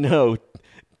I know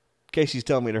Casey's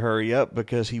telling me to hurry up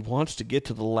because he wants to get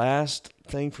to the last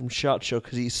thing from SHOT Show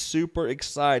because he's super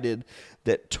excited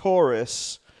that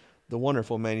Taurus, the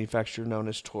wonderful manufacturer known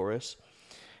as Taurus,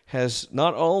 has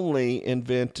not only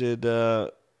invented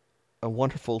a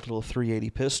wonderful little 380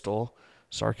 pistol,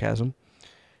 sarcasm,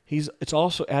 it's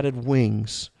also added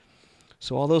wings.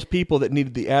 So all those people that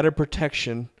needed the added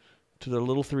protection to their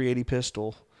little 380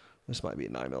 pistol, this might be a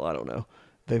 9mm, I don't know,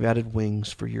 they've added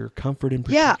wings for your comfort and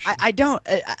protection. Yeah, I don't...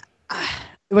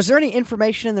 was there any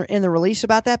information in the release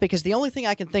about that? Because the only thing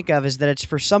I can think of is that it's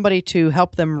for somebody to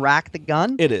help them rack the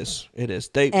gun. It is.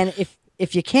 And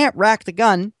if you can't rack the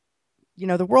gun, you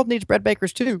know, the world needs bread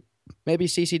bakers too. Maybe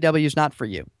CCW is not for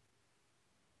you.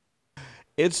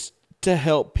 It's to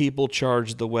help people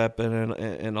charge the weapon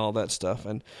and all that stuff.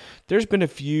 And there's been a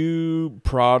few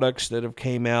products that have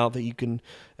came out that you can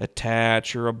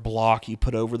attach, or a block you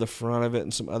put over the front of it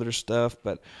and some other stuff.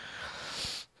 But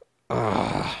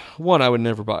one, I would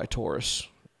never buy a Taurus.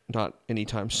 Not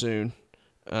anytime soon.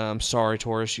 Sorry,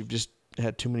 Taurus, you've just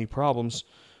had too many problems.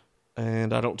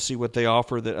 And I don't see what they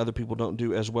offer that other people don't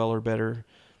do as well or better.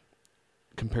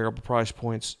 Comparable price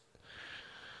points.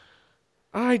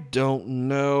 I don't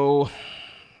know.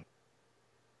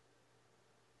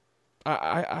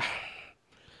 I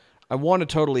want to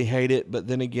totally hate it, but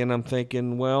then again, I'm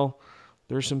thinking, well,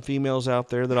 there's some females out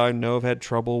there that I know have had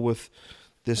trouble with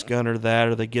this gun or that,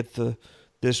 or they get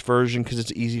this version because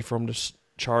it's easy for them to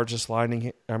charge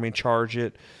charge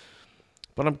it.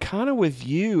 But I'm kind of with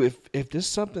you. If this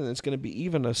is something that's going to be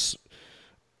even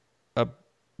a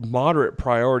moderate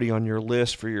priority on your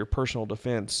list for your personal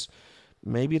defense,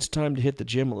 maybe it's time to hit the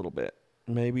gym a little bit.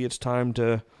 Maybe it's time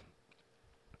to...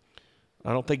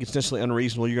 I don't think it's necessarily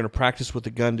unreasonable. You're going to practice with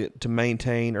the gun to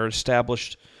maintain or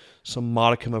establish some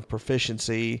modicum of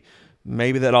proficiency.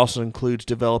 Maybe that also includes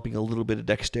developing a little bit of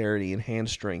dexterity and hand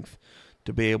strength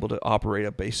to be able to operate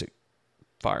a basic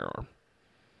firearm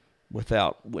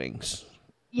without wings.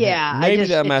 Yeah,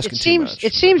 maybe I'm asking too much.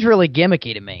 It seems really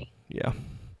gimmicky to me. Yeah.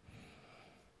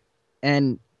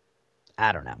 And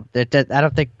I don't know. I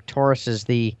don't think Taurus is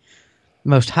the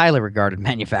most highly regarded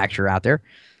manufacturer out there.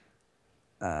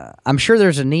 I'm sure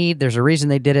there's a need. There's a reason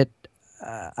they did it.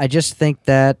 I just think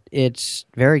that it's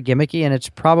very gimmicky, and it's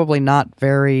probably not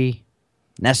very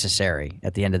necessary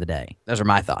at the end of the day. Those are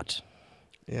my thoughts.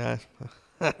 Yeah,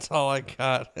 that's all I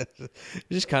got. It's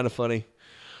just kind of funny.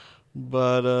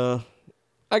 But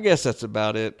I guess that's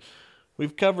about it.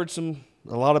 We've covered a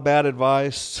lot of bad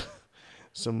advice,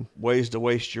 some ways to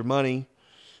waste your money,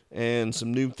 and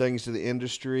some new things to the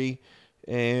industry.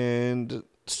 And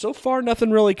so far, nothing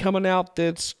really coming out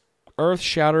that's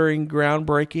earth-shattering,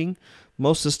 groundbreaking.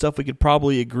 Most of the stuff we could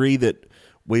probably agree that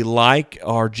we like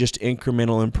are just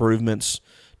incremental improvements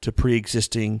to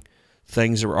pre-existing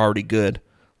things that are already good,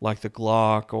 like the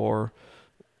Glock or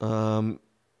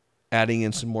adding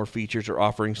in some more features or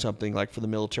offering something like for the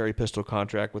military pistol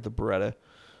contract with the Beretta,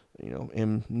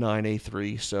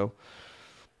 M9A3. So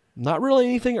not really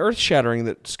anything earth-shattering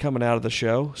that's coming out of the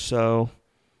show. So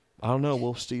I don't know.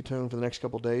 We'll stay tuned for the next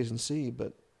couple of days and see,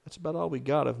 but that's about all we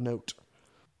got of note.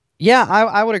 Yeah,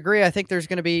 I would agree. I think there's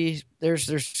going to be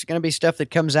stuff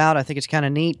that comes out. I think it's kind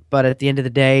of neat, but at the end of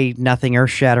the day, nothing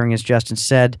earth-shattering, as Justin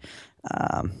said.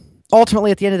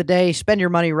 Ultimately, at the end of the day, spend your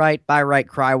money right, buy right,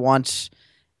 cry once,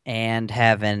 and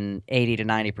have an 80 to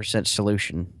 90%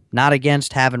 solution. Not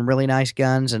against having really nice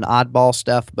guns and oddball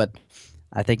stuff, but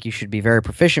I think you should be very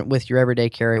proficient with your everyday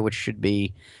carry, which should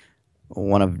be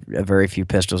one of a very few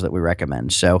pistols that we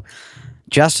recommend. So,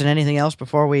 Justin, anything else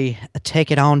before we take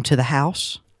it on to the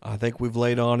house? I think we've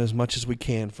laid on as much as we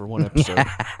can for one episode.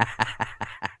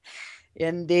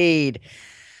 Indeed.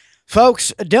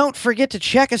 Folks, don't forget to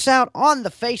check us out on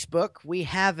the Facebook. We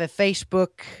have a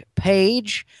Facebook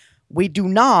page. We do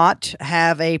not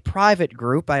have a private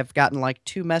group. I've gotten like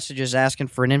 2 messages asking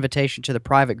for an invitation to the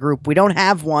private group. We don't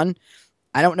have one.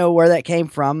 I don't know where that came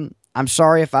from. I'm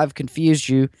sorry if I've confused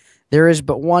you. There is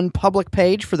but one public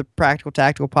page for the Practical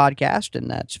Tactical Podcast,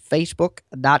 and that's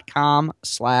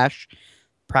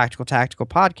facebook.com/Practical Tactical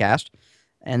Podcast,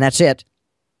 and that's it.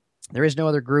 There is no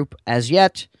other group as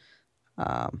yet,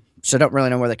 so don't really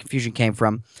know where the confusion came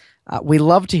from. We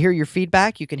love to hear your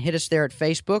feedback. You can hit us there at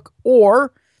Facebook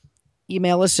or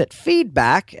email us at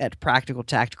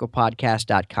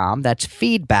feedback@practicaltacticalpodcast.com. That's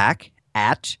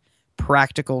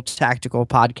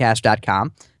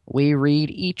feedback@practicaltacticalpodcast.com. We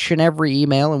read each and every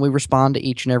email, and we respond to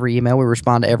each and every email. We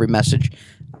respond to every message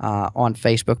on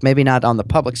Facebook. Maybe not on the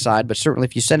public side, but certainly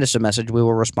if you send us a message, we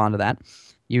will respond to that.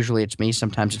 Usually it's me.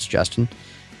 Sometimes it's Justin.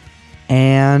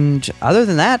 And other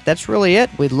than that, that's really it.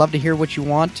 We'd love to hear what you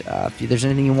want. If there's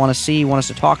anything you want to see, you want us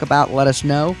to talk about, let us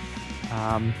know.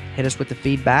 Hit us with the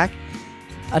feedback.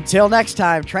 Until next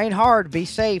time, train hard, be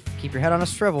safe, keep your head on a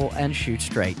swivel, and shoot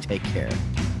straight. Take care.